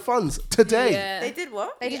Kojo funds today. Yeah. they did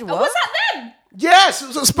what? They did Oh, what? was that them? Yes, it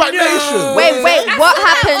was a SPAC Nation. Wait, what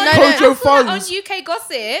happened? No, Kojo no. I saw that on funds. UK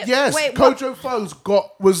Gossip. Yes, Wait, what? Kojo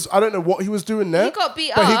funds I don't know what he was doing there. He got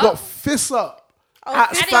beat but he up. got fist up at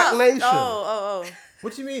fist SPAC up. Nation. Oh.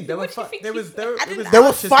 What do you mean? They were do you think there he was said? there, I it was didn't- They were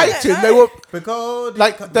Manchester. fighting. They were because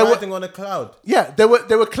Like, like they were- riding on a cloud. there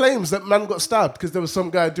were claims that man got stabbed because there was some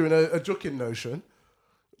guy doing a juking notion.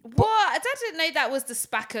 What? I didn't know that was the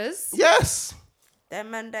Spackers. Yes. They're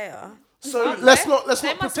man they are. So Okay. let's not They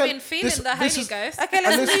pretend. must have been feeling the Holy Ghost. Okay, let's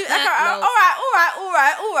And move. this- Okay,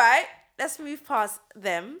 all right. Let's move past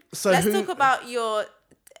them. So Let's who- talk about your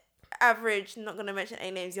average. Not going to mention any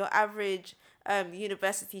names. Your average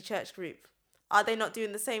university church group. Are they not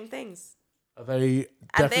doing the same things? Are they And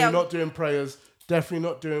definitely they are- not doing prayers? Definitely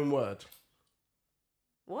not doing word.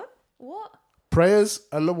 What? What? Prayers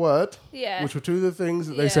and the word, Yeah. which were two of the things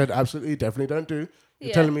that Yeah. they said absolutely, definitely don't do. You're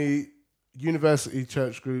Yeah. telling me university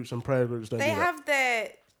church groups and prayer groups don't They do that? have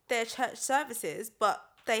their church services, but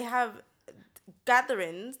they have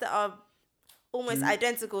gatherings that are almost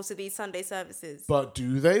identical to these Sunday services. But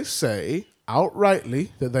do they say outrightly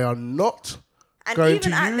that they are not And going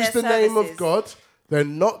even to at use their the name of services- God? They're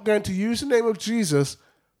not going to use the name of Jesus,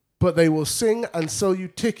 but they will sing and sell you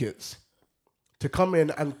tickets to come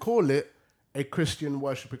in and call it a Christian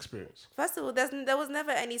worship experience. First of all, there was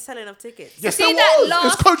never any selling of tickets. Yes, see there that was. last-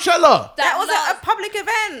 It's Coachella. That was last- a public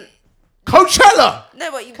event. Coachella.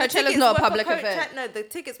 No, but the Coachella's tickets not a were for public event. No, the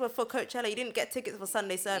tickets were for Coachella. You didn't get tickets for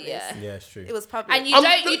Sunday service. Yeah. Yeah, it's true. It was public. And you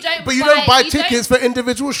don't. But you don't buy you don't- tickets for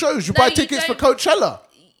individual shows. You No, buy you tickets for don't. Coachella.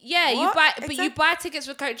 Yeah, you What? buy, but you Exact- buy tickets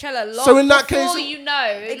for Coachella long So in that before case- you know,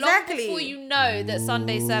 Exactly. long before you know that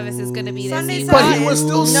Sunday service is going to be Sunday this service- But season. he was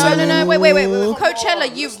still No, selling. wait. Come Coachella,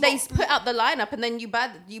 on, they put out the lineup and then you buy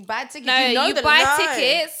tickets. No, you know you the buy No.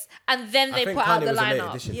 tickets and then they I think put out Kanye the was a late lineup.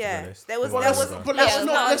 addition, to be Yeah, honest. there was- With there Wonder was- Woman. But Yeah, let's it's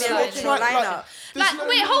not not let's the not original try lineup. Like, no-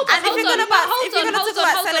 wait, hold on, And if you're gonna talk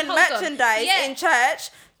about selling merchandise Yeah. in church,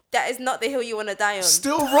 that is not the hill you want to die on.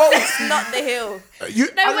 Still wrong. Not the hill. No,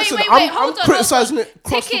 wait, wait, I'm hold on, criticizing hold on. it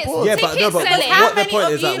across Tickets- the board. Yeah, but no, Tickets but selling. How what the many point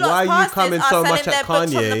of is that you why lot's are you pastors coming are so selling much their at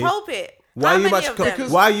books from the Kanye? pulpit? Why How are you many much? of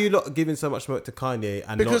them? Why are you not giving so much smoke to Kanye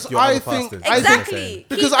and Because not your I other think- pastors? I think- Exactly.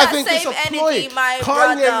 Because Keep I that think it's same a energy, ploy. my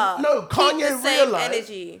Kanye, brother. no, Keep Kanye the same realized.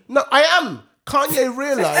 energy. No, I am. Kanye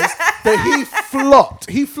realized that he flopped.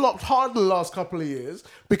 He flopped hard in the last couple of years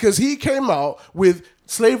because he came out with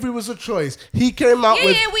slavery was a choice. He came out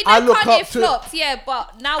with Yeah, we I know look Kanye up to. flopped, yeah,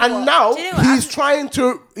 but now And what? now Do you know what?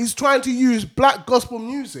 he's trying to use black gospel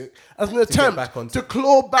music as an attempt back onto- to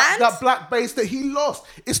claw back And- that black base that he lost.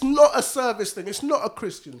 It's not a service thing. It's not a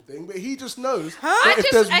Christian thing. But he just knows that if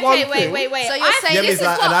there's one okay, thing, wait. So you're I saying think Yemi's this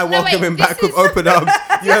like, is and I what, no, welcome wait, him back this with is- open arms.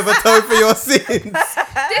 You have atoned for your sins.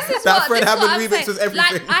 This is That what, Fred this is Hammond what I'm remix saying. was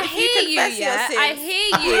everything. Like, I If you hear you, confess your yeah. sins, I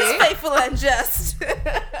hear He is you. faithful and just.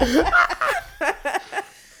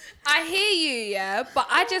 I hear you, yeah. But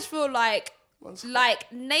I just feel like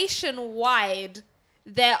nationwide,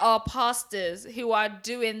 there are pastors who are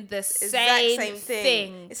doing the Exact same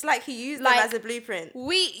thing. It's like he used Like, them as a blueprint. He's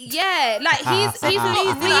Please do not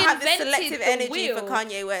have this reinvented selective the energy wheel. for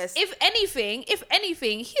Kanye West. If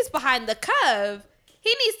anything, he's behind the curve.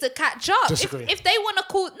 He needs to catch up. Disagree. If they want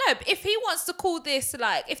to if he wants to call this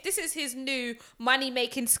if this is his new money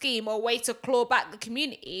making scheme or way to claw back the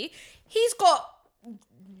community, he's got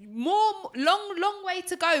long way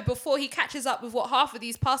to go before he catches up with what half of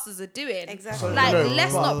these pastors are doing. Exactly. Like, No,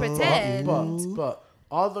 let's not pretend. But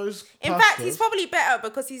are those In fact, he's probably better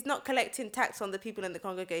because he's not collecting tax on the people in the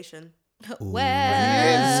congregation.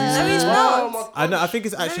 Well, No, he's not. I know. I think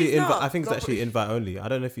it's actually he's not. I think it's actually invite only. I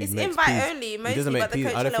don't know if he It's makes invite peas. only, He mostly, doesn't make but the peas.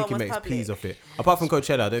 I don't Coachella think he one was makes public. peas off it. Apart from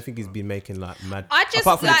Coachella, I don't think he's been making like mad. I just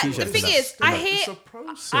apart from like the t-shirts thing and is, that. I It's hear, a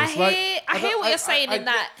process. I hear, Like, I hear what you're saying in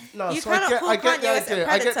that. No, You so I cannot get, call I get the Kanye as a idea.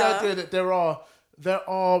 I get the predator. idea that there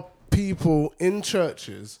are people in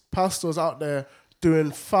churches, pastors out there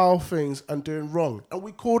doing foul things and doing wrong, and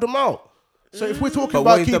we call them out. So if we're talking But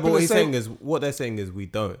about what keeping the he's same, saying is what they're saying is we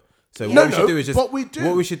don't. So No, what we should no, do is just but we do.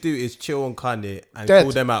 what we should do is chill on Kanye and Dead.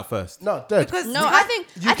 call them out first. no, dead. Because No, I think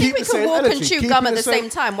You keep we the can same walk and energy. chew Keeping gum at the the same- same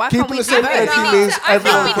time. Why keeping can't we the do same both? energy I means think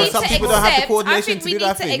everyone we can- need Some to people don't have the accept. I coordination think to we do need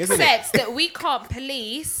that to thing, isn't it? accept that we can't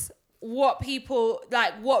police what people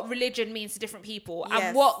like, what religion means to different people, Yes.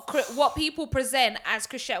 and what people present as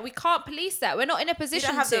Christian. We can't police that. We're not in a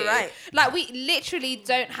position have to. the right. Like, we literally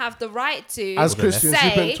don't have the right to. As Christians,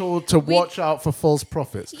 we've been say told to we- watch out for false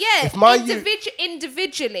prophets. Yeah, if my youth-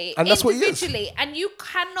 individually, And that's what he is. individually, and you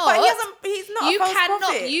cannot. But he's not you a false cannot.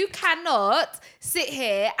 prophet. You cannot sit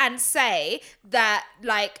here and say that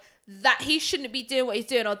that he shouldn't be doing what he's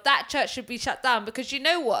doing, or that church should be shut down, because you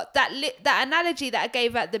know what, that analogy that I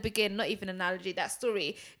gave at the beginning, not even analogy, that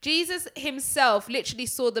story, Jesus himself literally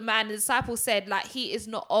saw the man, and the disciples said, like, he is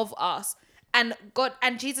not of us, and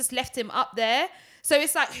Jesus left him up there. So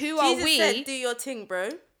it's like, who are Jesus we? said, "Do your thing,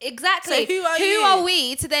 bro." Exactly. So who are who you? are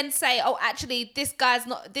we to then say, oh, actually, this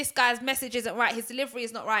guy's message isn't right, his delivery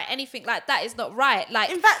is not right, anything like that is not right. Like,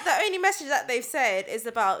 In fact, the only message that they've said is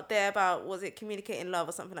about was it communicating love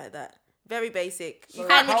or something like that? Very basic. You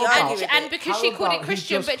can't really argue with and it. because How she called it about he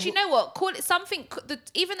Christian, just but you know what? Call it something.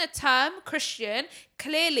 Even the term Christian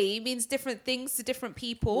clearly means different things to different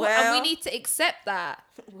people, and we Well- need to accept that.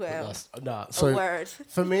 Well, Nah, so word.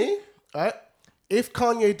 for me, right, if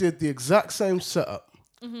Kanye did the exact same setup,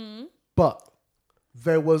 but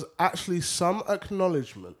there was actually some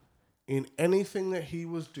acknowledgement in anything that he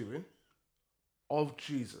was doing of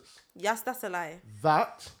Jesus, Yes, that's a lie.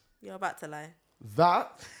 that You're about to lie.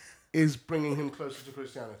 is bringing him closer to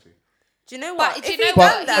Christianity. Do you know But what? do you If know he'd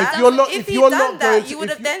what? done that, If you're not- if if he'd you're done not that, going to- you would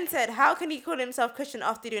if have then said, "How can he call himself Christian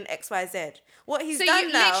after doing X, Y, Z?" What he's So done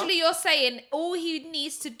you now. literally, you're saying all he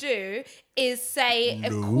needs to do is say a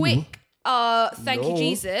quick, thank you, No.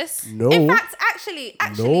 Jesus. No. In fact, actually, No.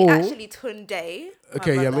 Tunde. my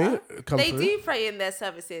Okay, brother, Yemi, come they through. do pray in their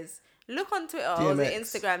services. Look on Twitter or DMX.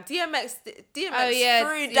 Instagram. DMX Oh, yeah,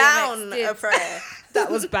 threw DMX down did. a prayer.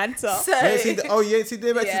 That was banter. So, You ain't seen you ain't seen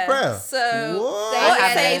DMX's Yeah. prayer. so What? They what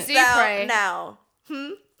have says it. thou Pray. now?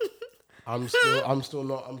 I'm still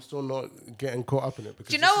not getting caught up in it.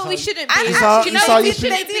 Because Do you know what we shouldn't be? And Do how- you know it's what how we you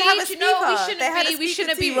shouldn't should- be? They do have a Do you know what we speaker. They had shouldn't a be? We speaker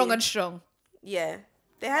shouldn't be too. wrong and strong. Yeah.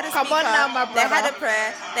 They had a Come speaker, on now, my They had brother. a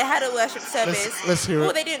prayer. They had a worship service. let's hear All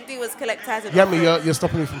it. they didn't do was collect tithes. and Yemi, offerings. you're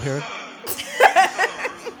stopping me from hearing.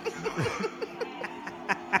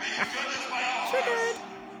 Triggered.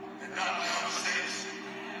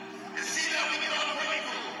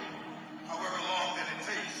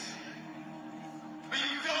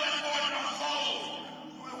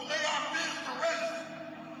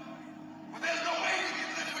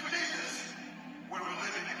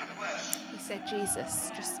 He said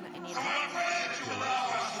Jesus, just letting you know.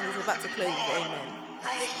 I was about to close with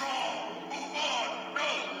amen.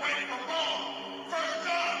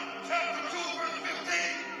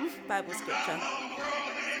 Bible scripture.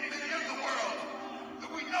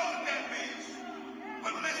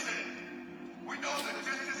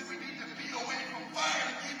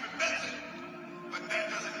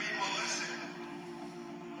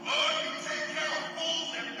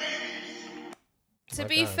 To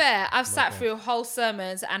be fair, I've sat through whole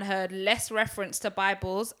sermons and heard less reference to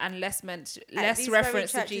Bibles and less These reference very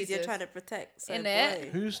to churches Jesus. You're trying to protect. So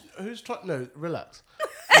Innit? boy. Who's trying? No, relax.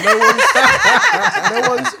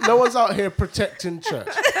 No one's out here protecting church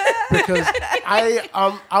because I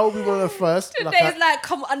will be one of the first. Today's like,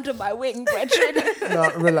 come under my wing, brethren. No,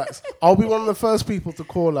 relax. I'll be one of the first people to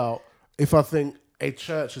call out if I think a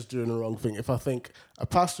church is doing the wrong thing, if I think a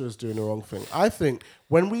pastor is doing the wrong thing. I think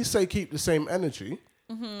when we say keep the same energy,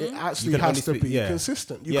 it actually can only has to speak- be yeah.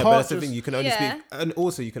 consistent. You Yeah, can't but that's the just- thing. You can only Yeah. speak, and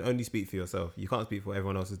also you can only speak for yourself. You can't speak for what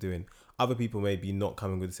everyone else is doing. Other people may be not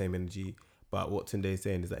coming with the same energy, but what Tunde is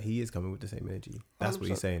saying is that he is coming with the same energy. That's what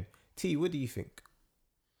he's 100%. saying. T, what do you think?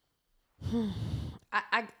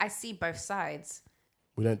 I see both sides.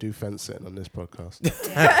 We don't do fence sitting on this podcast.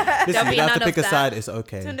 Listen, There'll you be don't have none to pick of a that. side. It's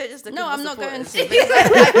okay. Tunde just looking No, for I'm not going supporters. to.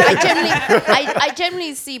 Because I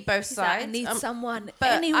generally see both I sides. need someone, but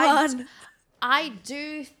anyone. I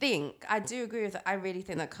do agree with. I really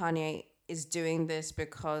think that Kanye is doing this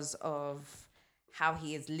because of how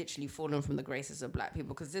he has literally fallen from the graces of black people,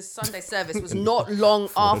 because this Sunday service was not long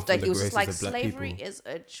Fallen after from the he was just like, graces of black slavery people. is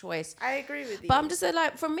a choice. I agree with you. But I'm just saying,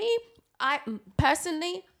 like, for me, I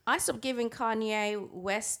personally, I stopped giving Kanye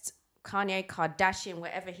West, Kanye Kardashian,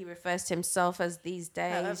 whatever he refers to himself as these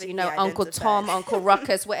days, However you know, he Uncle identifies. Tom, Uncle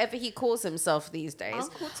Ruckus, whatever he calls himself these days.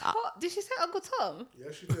 Uncle Tom. Did she say Uncle Tom?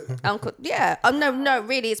 Yes, you did. Uncle, yeah. No,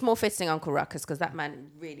 really, it's more fitting Uncle Ruckus, because that man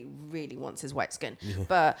really, really wants his white skin.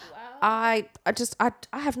 But I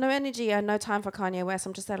have no energy and no time for Kanye West.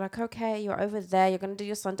 I'm just there like, okay, you're over there. You're going to do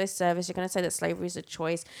your Sunday service. You're going to say that slavery is a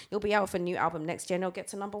choice. You'll be out with a new album next year and it'll get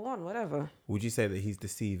to number 1, whatever. Would you say that he's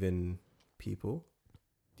deceiving people?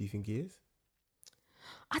 Do you think he is?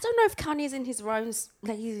 I don't know if Kanye's in his own,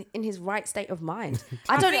 like, he's in his right state of mind.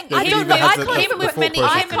 I don't think know. I he don't even know. has I a- can't the even thought with process.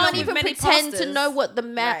 I Even can't with even many pretend to pastors. know what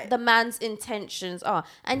Right. the man's intentions are.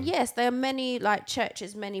 And yes, there are many like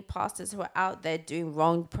churches, many pastors who are out there doing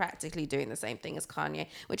wrong, practically doing the same thing as Kanye,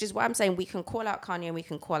 which is why I'm saying we can call out Kanye and we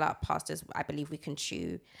can call out pastors. I believe we can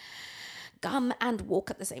chew gum and walk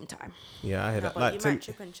at the same time. Yeah, I heard How that. about Like, you to, might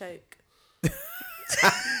trip and choke.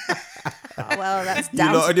 Oh, well, that's you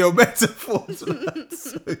down. lot and your metaphors.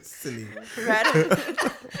 That's so silly. Right?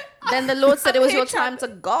 Then the Lord said it was your time to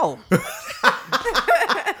go.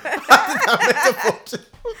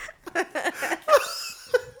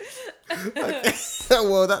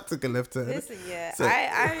 Well, that took a left turn. Listen, yeah, So-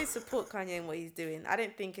 I support Kanye and what he's doing. I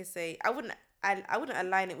don't think it's I wouldn't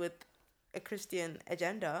align it with a Christian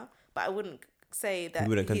agenda, but I wouldn't say that You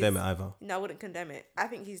wouldn't condemn it either. No, I wouldn't condemn it. I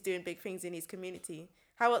think he's doing big things in his community.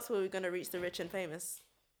 How else were we going to reach the rich and famous?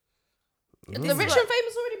 The rich and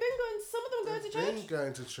famous already been going. Some of them going to church. Been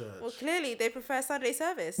going to church. Well, clearly they prefer Sunday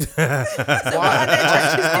service. Why?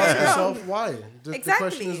 Ask yourself why. The Exactly.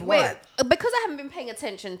 question is Wait. why. Because I haven't been paying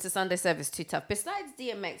attention to Sunday service too tough. Besides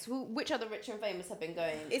DMX, which other rich and famous have been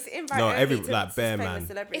going? It's invite No, only every- to like, Bear famous Man.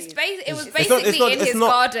 celebrities. It was It's basically in his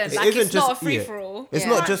garden. it Like, isn't it's not a just- free yeah. for all. It's Yeah.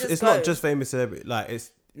 not Can't just just it's not go. just famous celebrity. Like,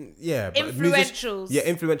 it's but Influentials.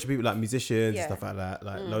 influential people like musicians Yeah. and stuff like that.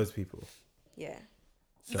 Like loads of people. Yeah.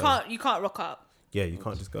 You So- can't rock up. Yeah, you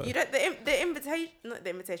can't just go. You don't. The invitation, not the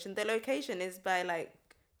invitation. The location is by like.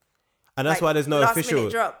 And that's like, why there's no last minute official.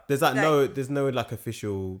 drop. There's like Like- there's no like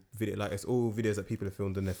official video. Like, it's all videos that people have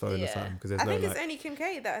filmed on their phone or Yeah. something. Because there's I no think like. it's only Kim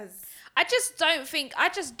K that has. I just don't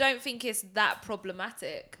think it's that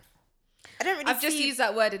problematic. I don't really. I've just see- used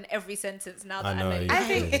that word in every sentence now that I know, I know. yeah. I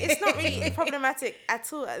think it's not really problematic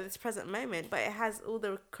at all at this present moment, but it has all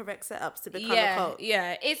the correct setups to become a Yeah, cult.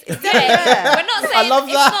 yeah. It's We're not saying love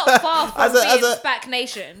it's that. not far from As a- being as a- SPAC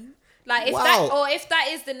Nation. Like, if Wow. that, or if that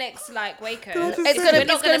is the next like Waco, It's gonna we're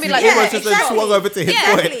not be be like- You Yeah, almost just exactly. swung over to his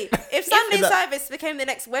Yeah. point. Exactly. If Sunday In that- service became the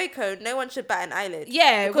next Waco, no one should bat an eyelid.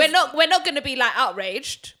 yeah, Because we're not gonna be like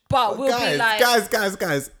outraged, but we'll be like, guys.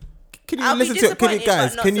 Can you I'll be listen to it? Can you disappointed, guys?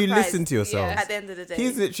 but not Can you surprised. listen to yourselves? At the end of the day,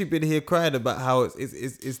 He's literally been here crying about how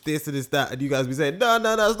it's this and it's that, and you guys be saying no,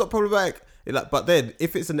 it's not problematic. Like, but then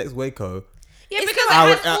if it's the next Waco, yeah, It's because I it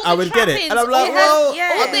would has all I the would get it, trappings, and I'm like, it has well,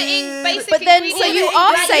 yeah. all the basic But then, so ingredients. you the are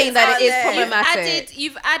ingredients saying that are it is there. problematic.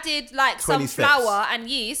 You've added like 20 some steps. flour and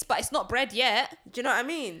yeast, but it's not bread yet. do you know what I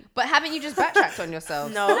mean? But haven't you just backtracked on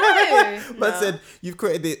yourself? No. man said you've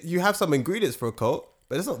created it. You have some ingredients for a cult,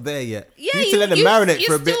 but it's not there yet. Yeah, you need to let them marinate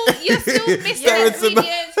for a bit. You're still missing Stir in some-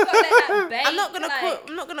 ingredients. You've got to let that bake. I'm not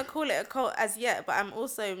like- gonna call it a cult as yet, but I'm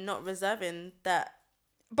also not reserving that.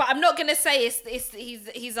 But I'm not gonna say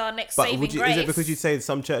he's our next But saving would you, grace. is it because you say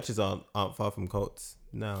some churches aren't far from cults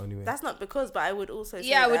now? Anyway, That's not because, but I would also say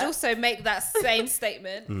Yeah, I would that. also make that same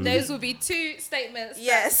statement. Mm. Those will be two statements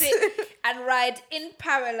Yes. that sit and ride in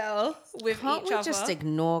parallel with Can't each we other. just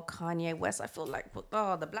ignore Kanye West? I feel like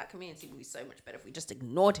the black community would be so much better if we just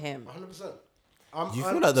ignored him. 100%. you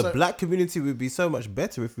feel like the black community would be so much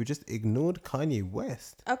better if we just ignored Kanye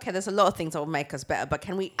West. Okay, there's a lot of things that will make us better, but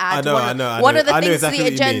can we add know, one, I know, one of the I know things exactly to what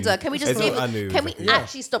the you mean. agenda? Can we just It's give? not- I knew Can we exactly. Yeah.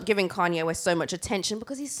 actually stop giving Kanye West so much attention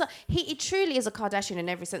because he truly is a Kardashian in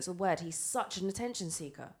every sense of the word. He's such an attention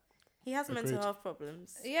seeker. He has mental health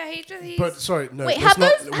problems. Yeah, he's But sorry, no. Wait, let's have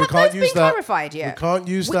not, those we have can't those use been that. clarified yet? We can't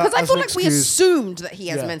use that Because I as feel an like we excuse. assumed that he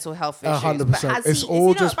has Yeah. mental health issues. 100%. But has It's he? all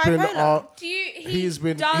not just been bipolar? he's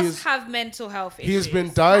been- does he's- have mental health issues. he has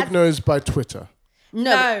been diagnosed by Twitter.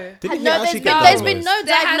 No. Didn't he no, actually there's get been, there's been diagnosed?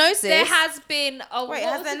 no diagnosis. There has been a Wait, what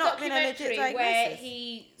has was there the not been a legit documentary where diagnosis?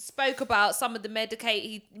 he spoke about some of the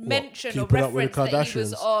he mentioned or Keeping Up with the referenced that he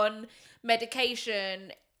was Kardashians? on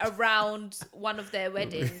medication around one of their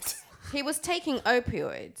weddings. He was taking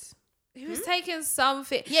opioids. He was taking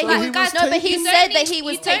something. Yeah, Like, he was guys, no, but he you said don't that need- he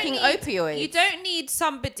was you don't taking need- opioids. You don't need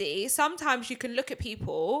somebody. Sometimes you can look at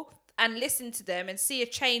people and listen to them and see a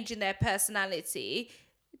change in their personality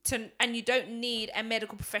and you don't need a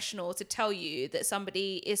medical professional to tell you that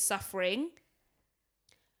somebody is suffering.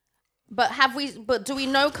 But do we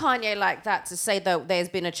know Kanye like that to say that there's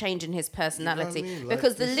been a change in his personality? You know what I mean? Like,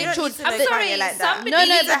 Because the this- You don't literal, need to know I'm sorry, Kanye like that. somebody, No,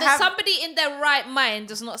 no, but but somebody in their right mind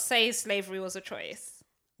does not say slavery was a choice.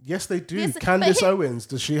 Yes, they do. Yes, but Candace Owens,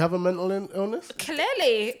 does she have a mental illness?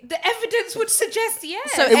 Clearly, the evidence would suggest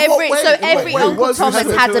yes. so In what every way? so In what every way? Uncle What, who has Thomas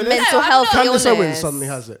a had a mental mental illness? health No, I'm Candace illness. Owens suddenly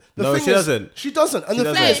has it. The No, thing she is, doesn't. She doesn't. And She the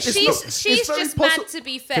doesn't. thing no, is, it's she's not- it's she's very just possible- mad to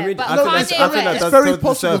be Can fair. we, But I, No, think Kanye that's, I think that It's does very total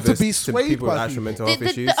possible to disservice be to swayed people with by actual people. mental The- health the-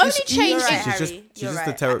 issues. the only It's change You're is right, she's just Harry. she's You're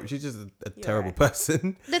just right. she's just a You're terrible right.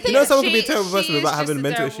 person. The thing You know, is, someone can be a She- terrible she person is without having just a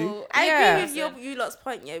mental terrible- issue. I Yeah. agree with you lot's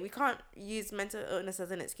point. Yeah, we can't use mental illness as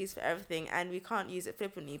an excuse for everything, and we can't use it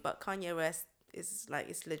flippantly. But Kanye West is like,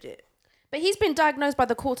 it's legit. but he's been diagnosed by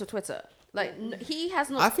the court of Twitter. Like he has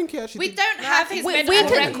not. I think he actually. we did- don't have his We- medical we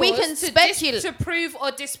can- records we can to speculate. to prove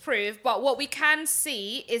or disprove, but what we can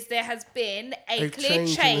see is there has been a clear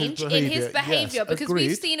change change in his behavior yes, because agreed.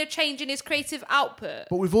 we've seen a change in his creative output.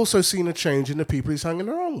 But we've also seen a change in the people he's hanging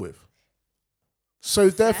around with. So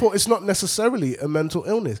therefore, it's not necessarily a mental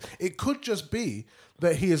illness. It could just be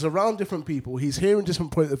that he is around different people, he's hearing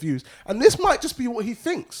different point of views, and this might just be what he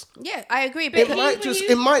thinks. yeah, I agree. But Because might just-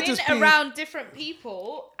 it might been just be- around different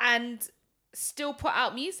people and still put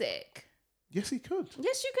out music. Yes, he could.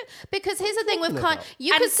 yes, you could. Because here's the thing with talking Kanye. about?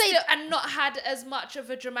 You and could say and not had as much of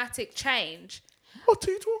a dramatic change. What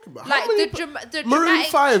are you talking about? Like How many the Maroon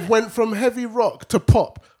dramatic 5 went from heavy rock to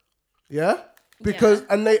pop. Yeah? Because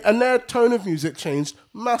and their tone of music changed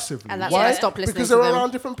massively. And that's why? why I stopped listening Because to they're them. around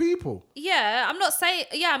different people. Yeah, I'm not saying.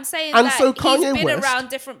 Yeah, I'm saying And that so he's Kanye been West- around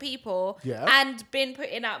different people Yeah. and been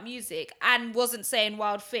putting out music and wasn't saying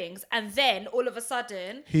wild things, and then all of a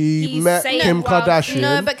sudden He he's met saying Kim wild Kardashian. things.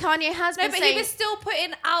 no, but Kanye has No, been but saying. he was still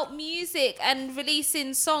putting out music and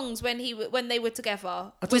releasing songs when they were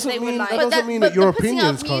together. That When doesn't they were mean- like, that doesn't mean that but your putting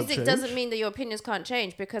out opinions can't music change. doesn't mean that your opinions can't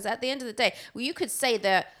change, because at the end of the day, well, you could say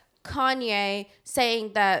that Kanye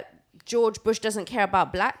saying that George Bush doesn't care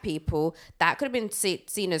about black people, that could have been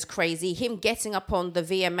seen as crazy. Him getting up on the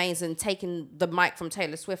VMAs and taking the mic from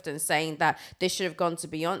Taylor Swift and saying that this should have gone to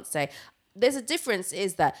Beyonce. There's a difference,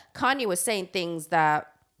 is that Kanye was saying things that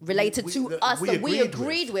related to us that we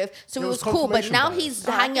agreed with, so There it was was cool. But confirmation now bias. he's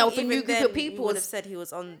I hanging think out with a even new group then of people. You would have said he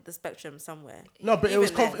was on the spectrum somewhere. No, but it was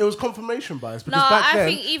Even then. it was confirmation bias. Because no, back I then,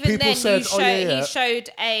 think even people then said, he showed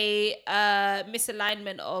a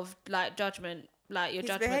misalignment of like judgment, like your His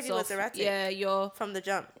judgments behaviour was of erratic. your From the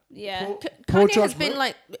jump. yeah. Poor Kanye has been judgment.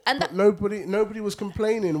 like, and that, But nobody was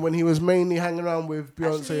complaining when he was mainly hanging around with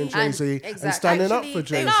Beyonce and Actually- Jay Z and exactly. standing up Actually, for they-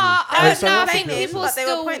 Jay Z. No, I I think complaining, people but they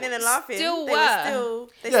still were pointing and laughing. still they were. were still.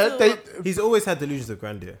 They Yeah, still He's always had delusions of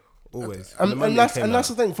grandeur. Always. From the moment and he that's came and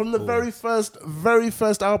that's out. the thing. From the very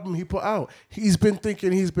first album he put out, he's been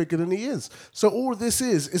thinking he's bigger than he is. So all this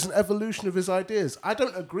is an evolution of his ideas. I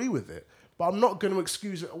don't agree with it, but I'm not going to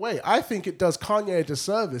excuse it away. I think it does Kanye a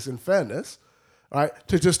disservice, in fairness, right,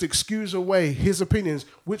 to just excuse away his opinions,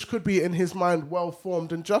 which could be in his mind well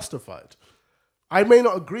formed and justified. I may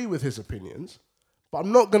not agree with his opinions, but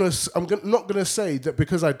I'm not gonna say that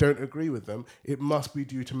because I don't agree with them, it must be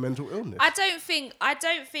due to mental illness. I don't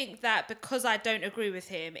think that because I don't agree with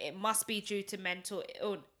him, it must be due to mental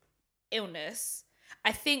illness.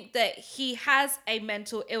 I think that he has a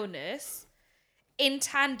mental illness. In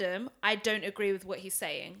tandem, I don't agree with what he's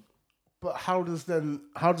saying. But how does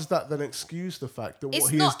that then excuse the fact that what It's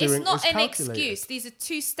he not. is doing It's not is an calculated? excuse. These are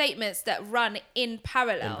two statements that run in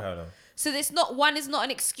parallel. In parallel. So it's not one is not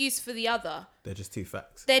an excuse for the other. They're just two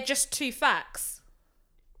facts. They're just two facts.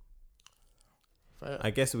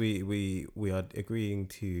 I guess we are agreeing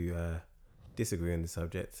to disagree on the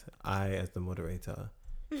subject. I, as the moderator,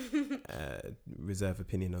 reserve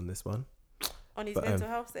opinion on this one. on his But, mental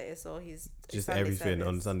health status or his Just Sunday everything service.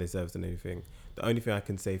 on Sunday service and everything. The only thing I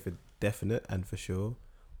can say for definite and for sure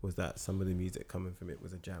was that some of the music coming from it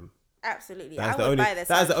was a jam. Absolutely, That's I the would only. buy the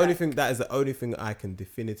That is the only soundtrack. thing. That is the only thing I can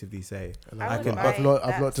definitively say. I I would can. buy I've not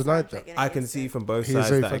that denied soundtrack that. in an I can see instant. from both He is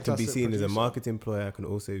sides a that it can be fantastic seen as a producer. marketing ploy. I can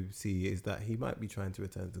also see is that he might be trying to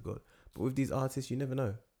return to God. But with these artists, you never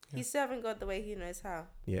know. He's serving God the way he knows how.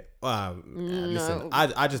 Yeah. Listen, No.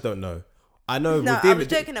 I just don't know. I know. No, with I was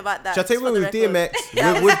joking about that. Shall I tell you just what, for with the record.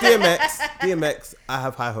 DMX, with DMX, I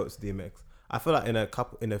have high hopes for DMX. I feel like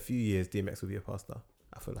in a few years, DMX will be a pastor.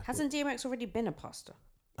 I feel like hasn't DMX already been a pastor?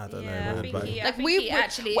 I don't Yeah, know. I man, think but he- Like think he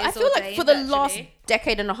actually I is feel like for the ordained, last actually.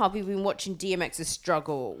 decade and a half, we've been watching DMX's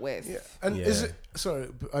struggle with. Yeah. And Yeah. is it? Sorry,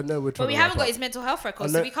 I know we're trying. But we to haven't wrap got his up. mental health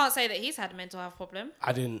records, I so know- we can't say that he's had a mental health problem.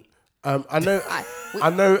 I didn't. I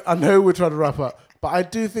know. I know. We're trying to wrap up, but I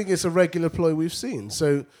do think it's a regular ploy we've seen.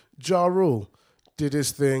 So Ja Rule, did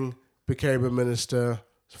his thing, became a minister,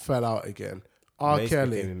 fell out again. R. Mace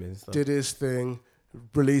Kelly became a minister. did his thing,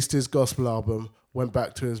 released his gospel album, went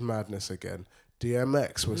back to his madness again.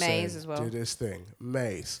 DMX was Maze saying, as well. did his thing.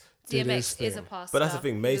 Mace did his DMX is a thing. pastor. But that's the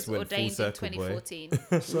thing, He Mace was went full ordained circle, in boy.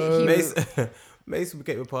 2014. So Mace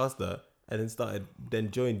became a pastor and then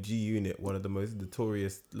joined G Unit, one of the most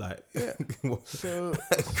notorious So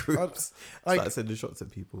groups. like- Started sending shots at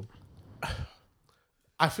people.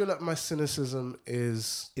 I feel like my cynicism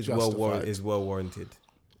is Is justified. well warranted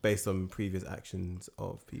based on previous actions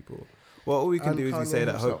of people. Well, all we can And do is we Kanye say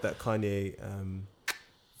that himself. hope that Kanye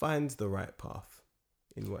finds the right path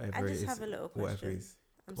in I whatever it just is. have a little Whatever question. is.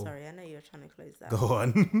 I'm Cool. sorry, I know you're trying to close that. Go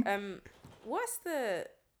on. What's the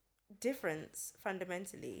difference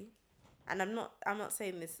fundamentally? And I'm not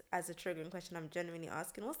saying this as a triggering question. I'm genuinely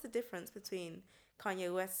asking, what's the difference between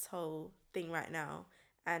Kanye West's whole thing right now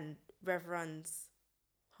and Rev Run's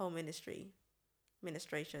whole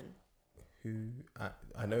ministration?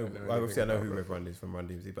 I know. know Obviously, I know anything who about Rev Run is from Run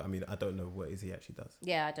DMC, but I mean, I don't know what is he actually does.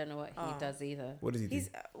 Yeah, I don't know what he Oh. does either. What does he do? He's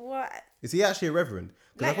what? Is he actually a reverend?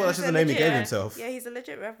 Because I Like, thought that's he's just a the name he gave legit- himself. Yeah, he's a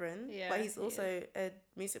legit reverend, Yeah, but he's he also a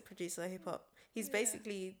music producer, hip hop. He's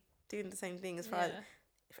basically doing the same thing as far as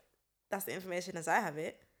Yeah. that's the information as I have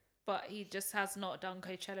it. But he just has not done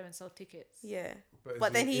Coachella and sold tickets. Yeah, is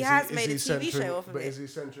but then he is has is made a he TV show centering- off of But it. is he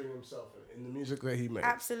centering himself in the music that he made?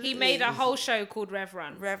 Absolutely, He made a whole show called Rev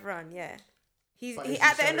Run. Rev Run, yeah. But He is he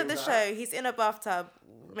at the end of the selling that? show, he's in a bathtub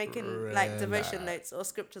making like Relax. devotion notes or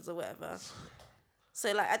scriptures or whatever.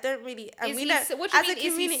 So like, I don't really. And Is we he, know, what do you as mean? a Is he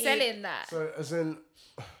community, selling that? So as in,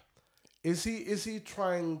 is he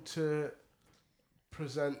trying to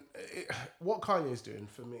present what Kanye is doing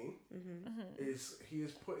for me is he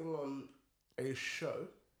is putting on a show,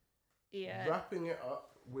 Yeah. wrapping it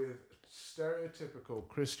up with stereotypical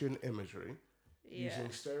Christian imagery, Yeah. using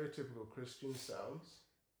stereotypical Christian sounds,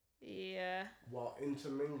 Yeah. while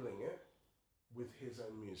intermingling it with his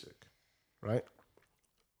own music, right?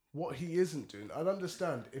 What he isn't doing, I'd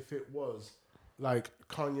understand if it was like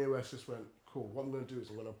Kanye West just went, cool, what I'm going to do is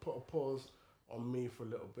I'm going to put a pause on me for a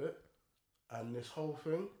little bit, and this whole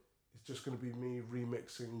thing is just going to be me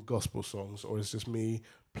remixing gospel songs, or it's just me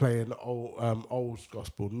playing old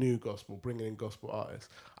gospel, new gospel, bringing in gospel artists.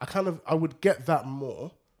 I would get that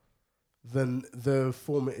more than the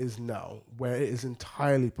form it is now, where it is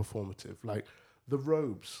entirely performative. Like the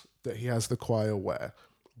robes that he has the choir wear,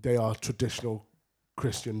 they are traditional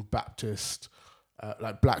Christian Baptist,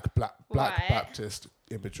 like black Right. Baptist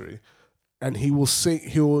imagery, and he will sing.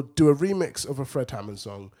 He will do a remix of a Fred Hammond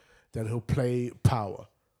song, then he'll play Power,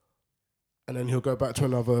 and then he'll go back to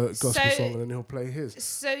another gospel So- song, and then he'll play his.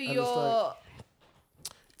 So it's your,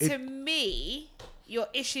 it- to me, your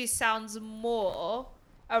issue sounds more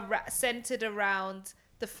centered around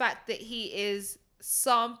the fact that he is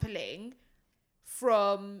sampling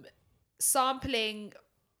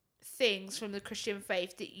things from the Christian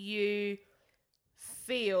faith that you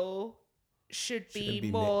feel should Shouldn't be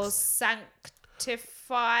be more mixed.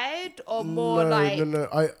 sanctified or more like No.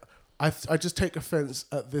 I just take offense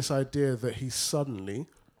at this idea that he suddenly,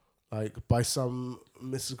 like by some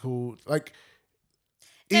mystical, like.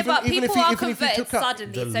 Yeah, but people are if he converted took out,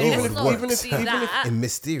 suddenly, The so Lord let's not works. do even if- that. In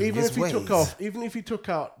mysterious even if he ways. even if he took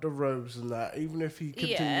out the robes and that, even if he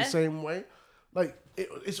continued Yeah. the same way, like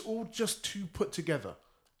it's all just too put together.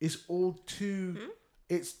 It's all too,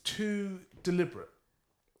 it's too deliberate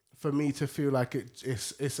for me to feel like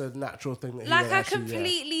it's a natural thing that he Like won't I actually,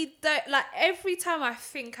 completely don't like every time I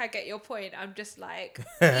think I get your point, I'm just like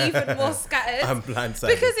even more scattered. I'm blindsided.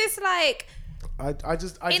 Because it's like I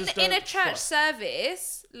just in don't a church trust.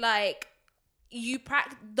 service, like you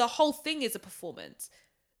the whole thing is a performance.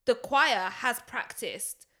 The choir has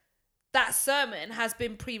practiced. That sermon has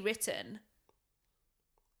been pre-written.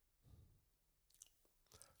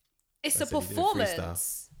 It's a I said you did a freestyle.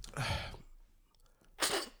 performance.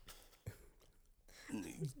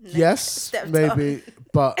 Yes, Stepped maybe,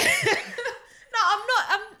 but No, I'm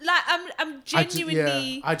not. I'm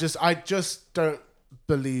genuinely. I just don't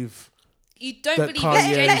believe. You don't that believe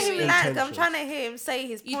Kanye's it's Let him genuine. land. I'm intentions. trying to hear him say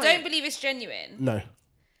his point. You don't believe it's genuine. No,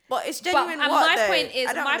 But it's But genuine. and what, my though? point is,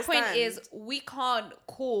 I don't understand. we can't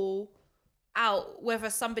call out whether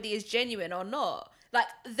somebody is genuine or not. Like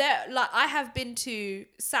I have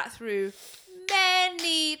sat through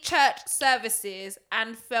many church services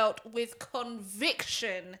and felt with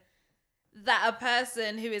conviction that a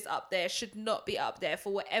person who is up there should not be up there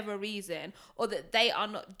for whatever reason, or that they are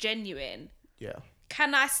not genuine. yeah.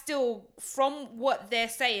 Can I still, from what they're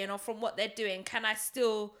saying or from what they're doing, can I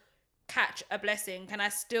still catch a blessing? Can I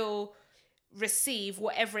still receive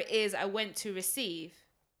whatever it is I went to receive?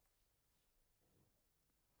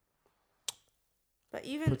 But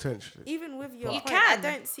even potentially. even with your You point, I can.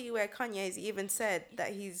 don't see where Kanye's even said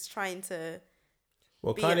that he's trying to.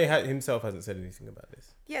 Well, Be Kanye a- himself hasn't said anything about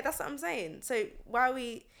this. Yeah, that's what I'm saying. So why are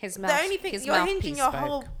we? His The mouth. only thing his you're mouthpiece hinging your spoke.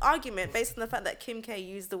 whole argument based on the fact that Kim K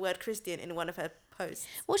used the word Christian in one of her posts,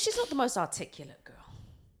 Well, she's not the most articulate girl.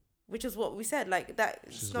 which is what we said. Like that,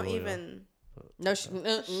 She's it's a not lawyer. even. No,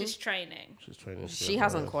 She's training. She's training. she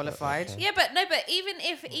hasn't qualified. Yeah, but even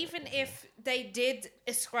if they did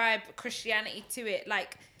ascribe Christianity to it,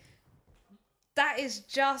 like that is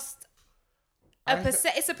just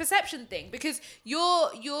it's a perception thing, because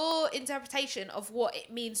your interpretation of what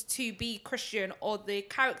it means to be Christian, or the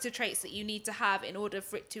character traits that you need to have in order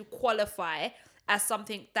for it to qualify as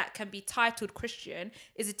something that can be titled Christian,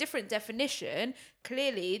 is a different definition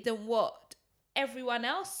clearly than what everyone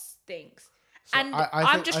else thinks. So And I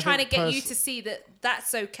I'm think- just I trying to think get you to see that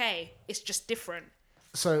that's okay. It's just different.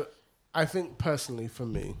 So I think personally for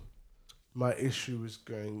me, my issue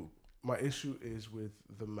is with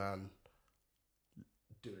the man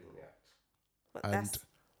doing the act. But And that's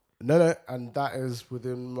no, and that is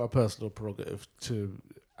within my personal prerogative to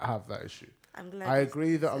have that issue. I'm glad. I you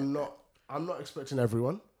agree that said I'm not expecting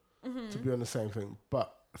everyone to be on the same thing,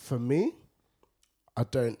 but for me, I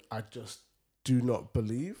just do not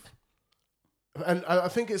believe, and I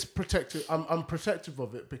think it's protective. I'm protective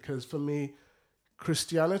of it because for me,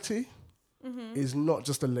 Christianity is not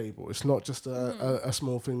just a label. It's not just a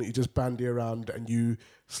small thing that you just bandy around and you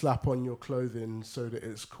slap on your clothing so that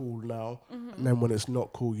it's cool now, and then when it's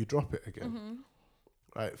not cool, you drop it again.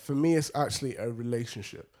 Right? For me, it's actually a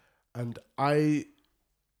relationship, and I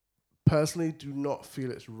personally do not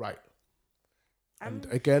feel it's right. And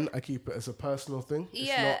again, I keep it as a personal thing. It's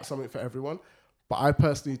Yeah. not something for everyone, but I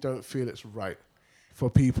personally don't feel it's right for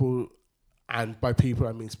people, and by people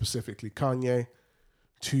I mean specifically Kanye,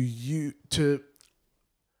 to,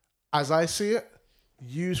 as I see it,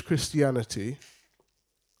 use Christianity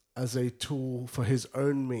as a tool for his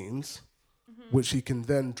own means, which he can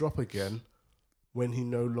then drop again when he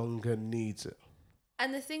no longer needs it.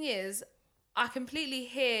 And the thing is, I completely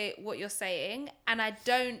hear what you're saying, and I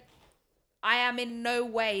am in no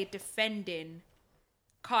way defending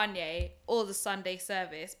Kanye or the Sunday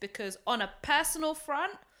service, because on a personal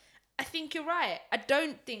front, I think you're right. I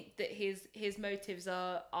don't think that his motives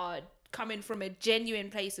are coming from a genuine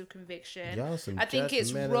place of conviction. Y'all some I think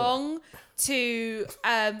it's judgmental. wrong to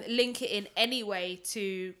link it in any way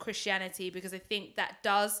to Christianity, because I think that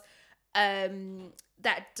does add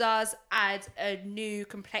a new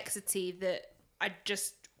complexity that I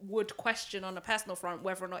just would question on a personal front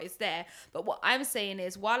whether or not it's there. But what I'm saying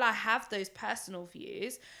is, while I have those personal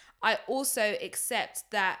views, I also accept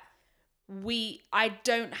that I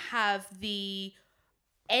don't have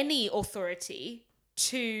any authority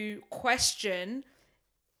to question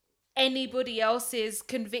anybody else's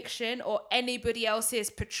conviction or anybody else's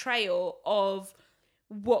portrayal of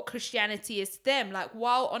what Christianity is to them. Like,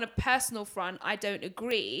 while on a personal front I don't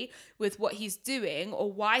agree with what he's doing or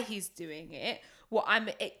why he's doing it, what I'm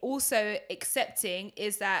also accepting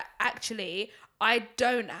is that actually I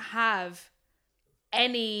don't have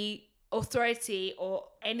any authority or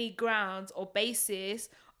any grounds or basis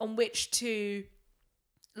on which to,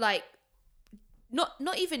 like, not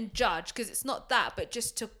even judge, because it's not that, but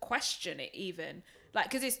just to question it even.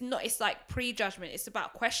 Like, because it's like prejudgment, it's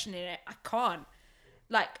about questioning it. I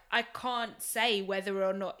can't say whether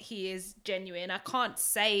or not he is genuine. I can't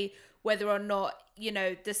say whether or not,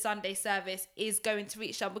 the Sunday service is going to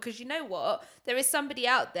reach them, because you know what? There is somebody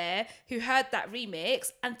out there who heard that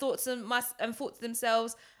remix and thought to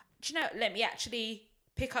themselves, do you know, let me actually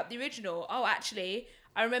pick up the original. Oh, actually,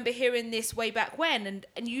 I remember hearing this way back when,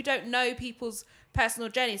 and you don't know people's personal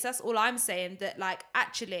journeys. That's all I'm saying, that, like,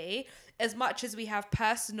 actually, as much as we have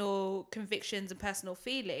personal convictions and personal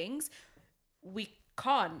feelings, we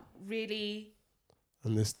can't really.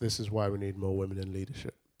 And this is why we need more women in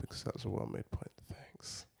leadership, because that's a well-made point.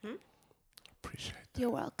 Thanks. Appreciate that. You're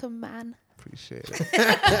welcome, man. Appreciate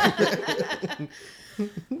it.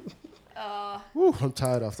 Woo, I'm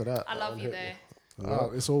tired after that. I love you though.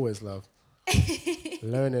 Oh, it's always love.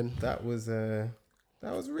 Learning. That was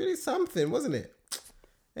really something, wasn't it?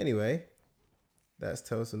 Anyway, that's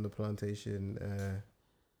Tales from the Plantation,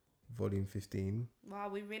 volume 15. Wow,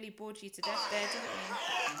 we really bored you to death there, didn't we?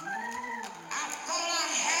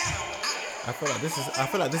 I feel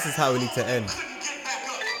like this is how we need to end.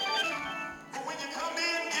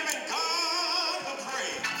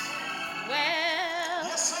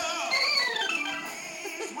 Well,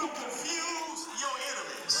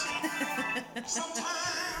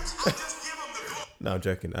 No, I'm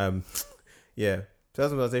joking. Yeah,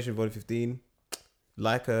 Tales from the Plantation, volume 15.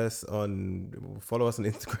 like us follow us on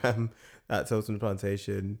Instagram at Tales from the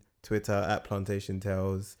Plantation, Twitter at Plantation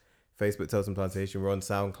Tales, Facebook Tales from Plantation. We're on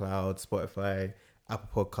SoundCloud, Spotify,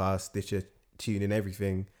 Apple Podcasts, Stitcher, TuneIn,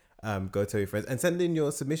 everything. Go tell your friends and send in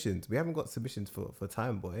your submissions. We haven't got submissions for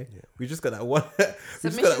time, boy. Yeah. We just got that one.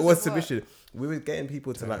 Submission. We were getting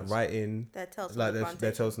people to like write in their Tales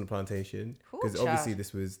from the Plantation, because obviously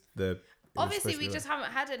this was the. Obviously, we just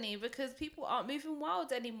haven't had any because people aren't moving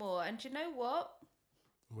wild anymore. And do you know what?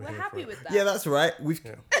 We're happy with that. Yeah, that's right.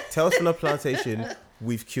 Tales from the Plantation.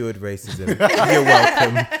 We've cured racism. You're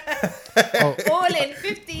welcome. All in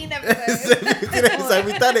 15 episodes.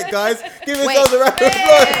 We've done it, guys. Give yourselves a round of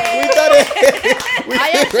applause. We've done it.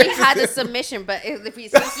 I actually had a submission, but since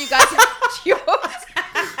you guys have yours.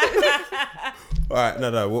 All right,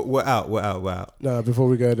 no, we're out. No, before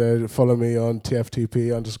we go there, follow me on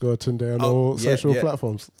TFTP _Tunde on all social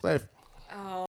platforms. Safe.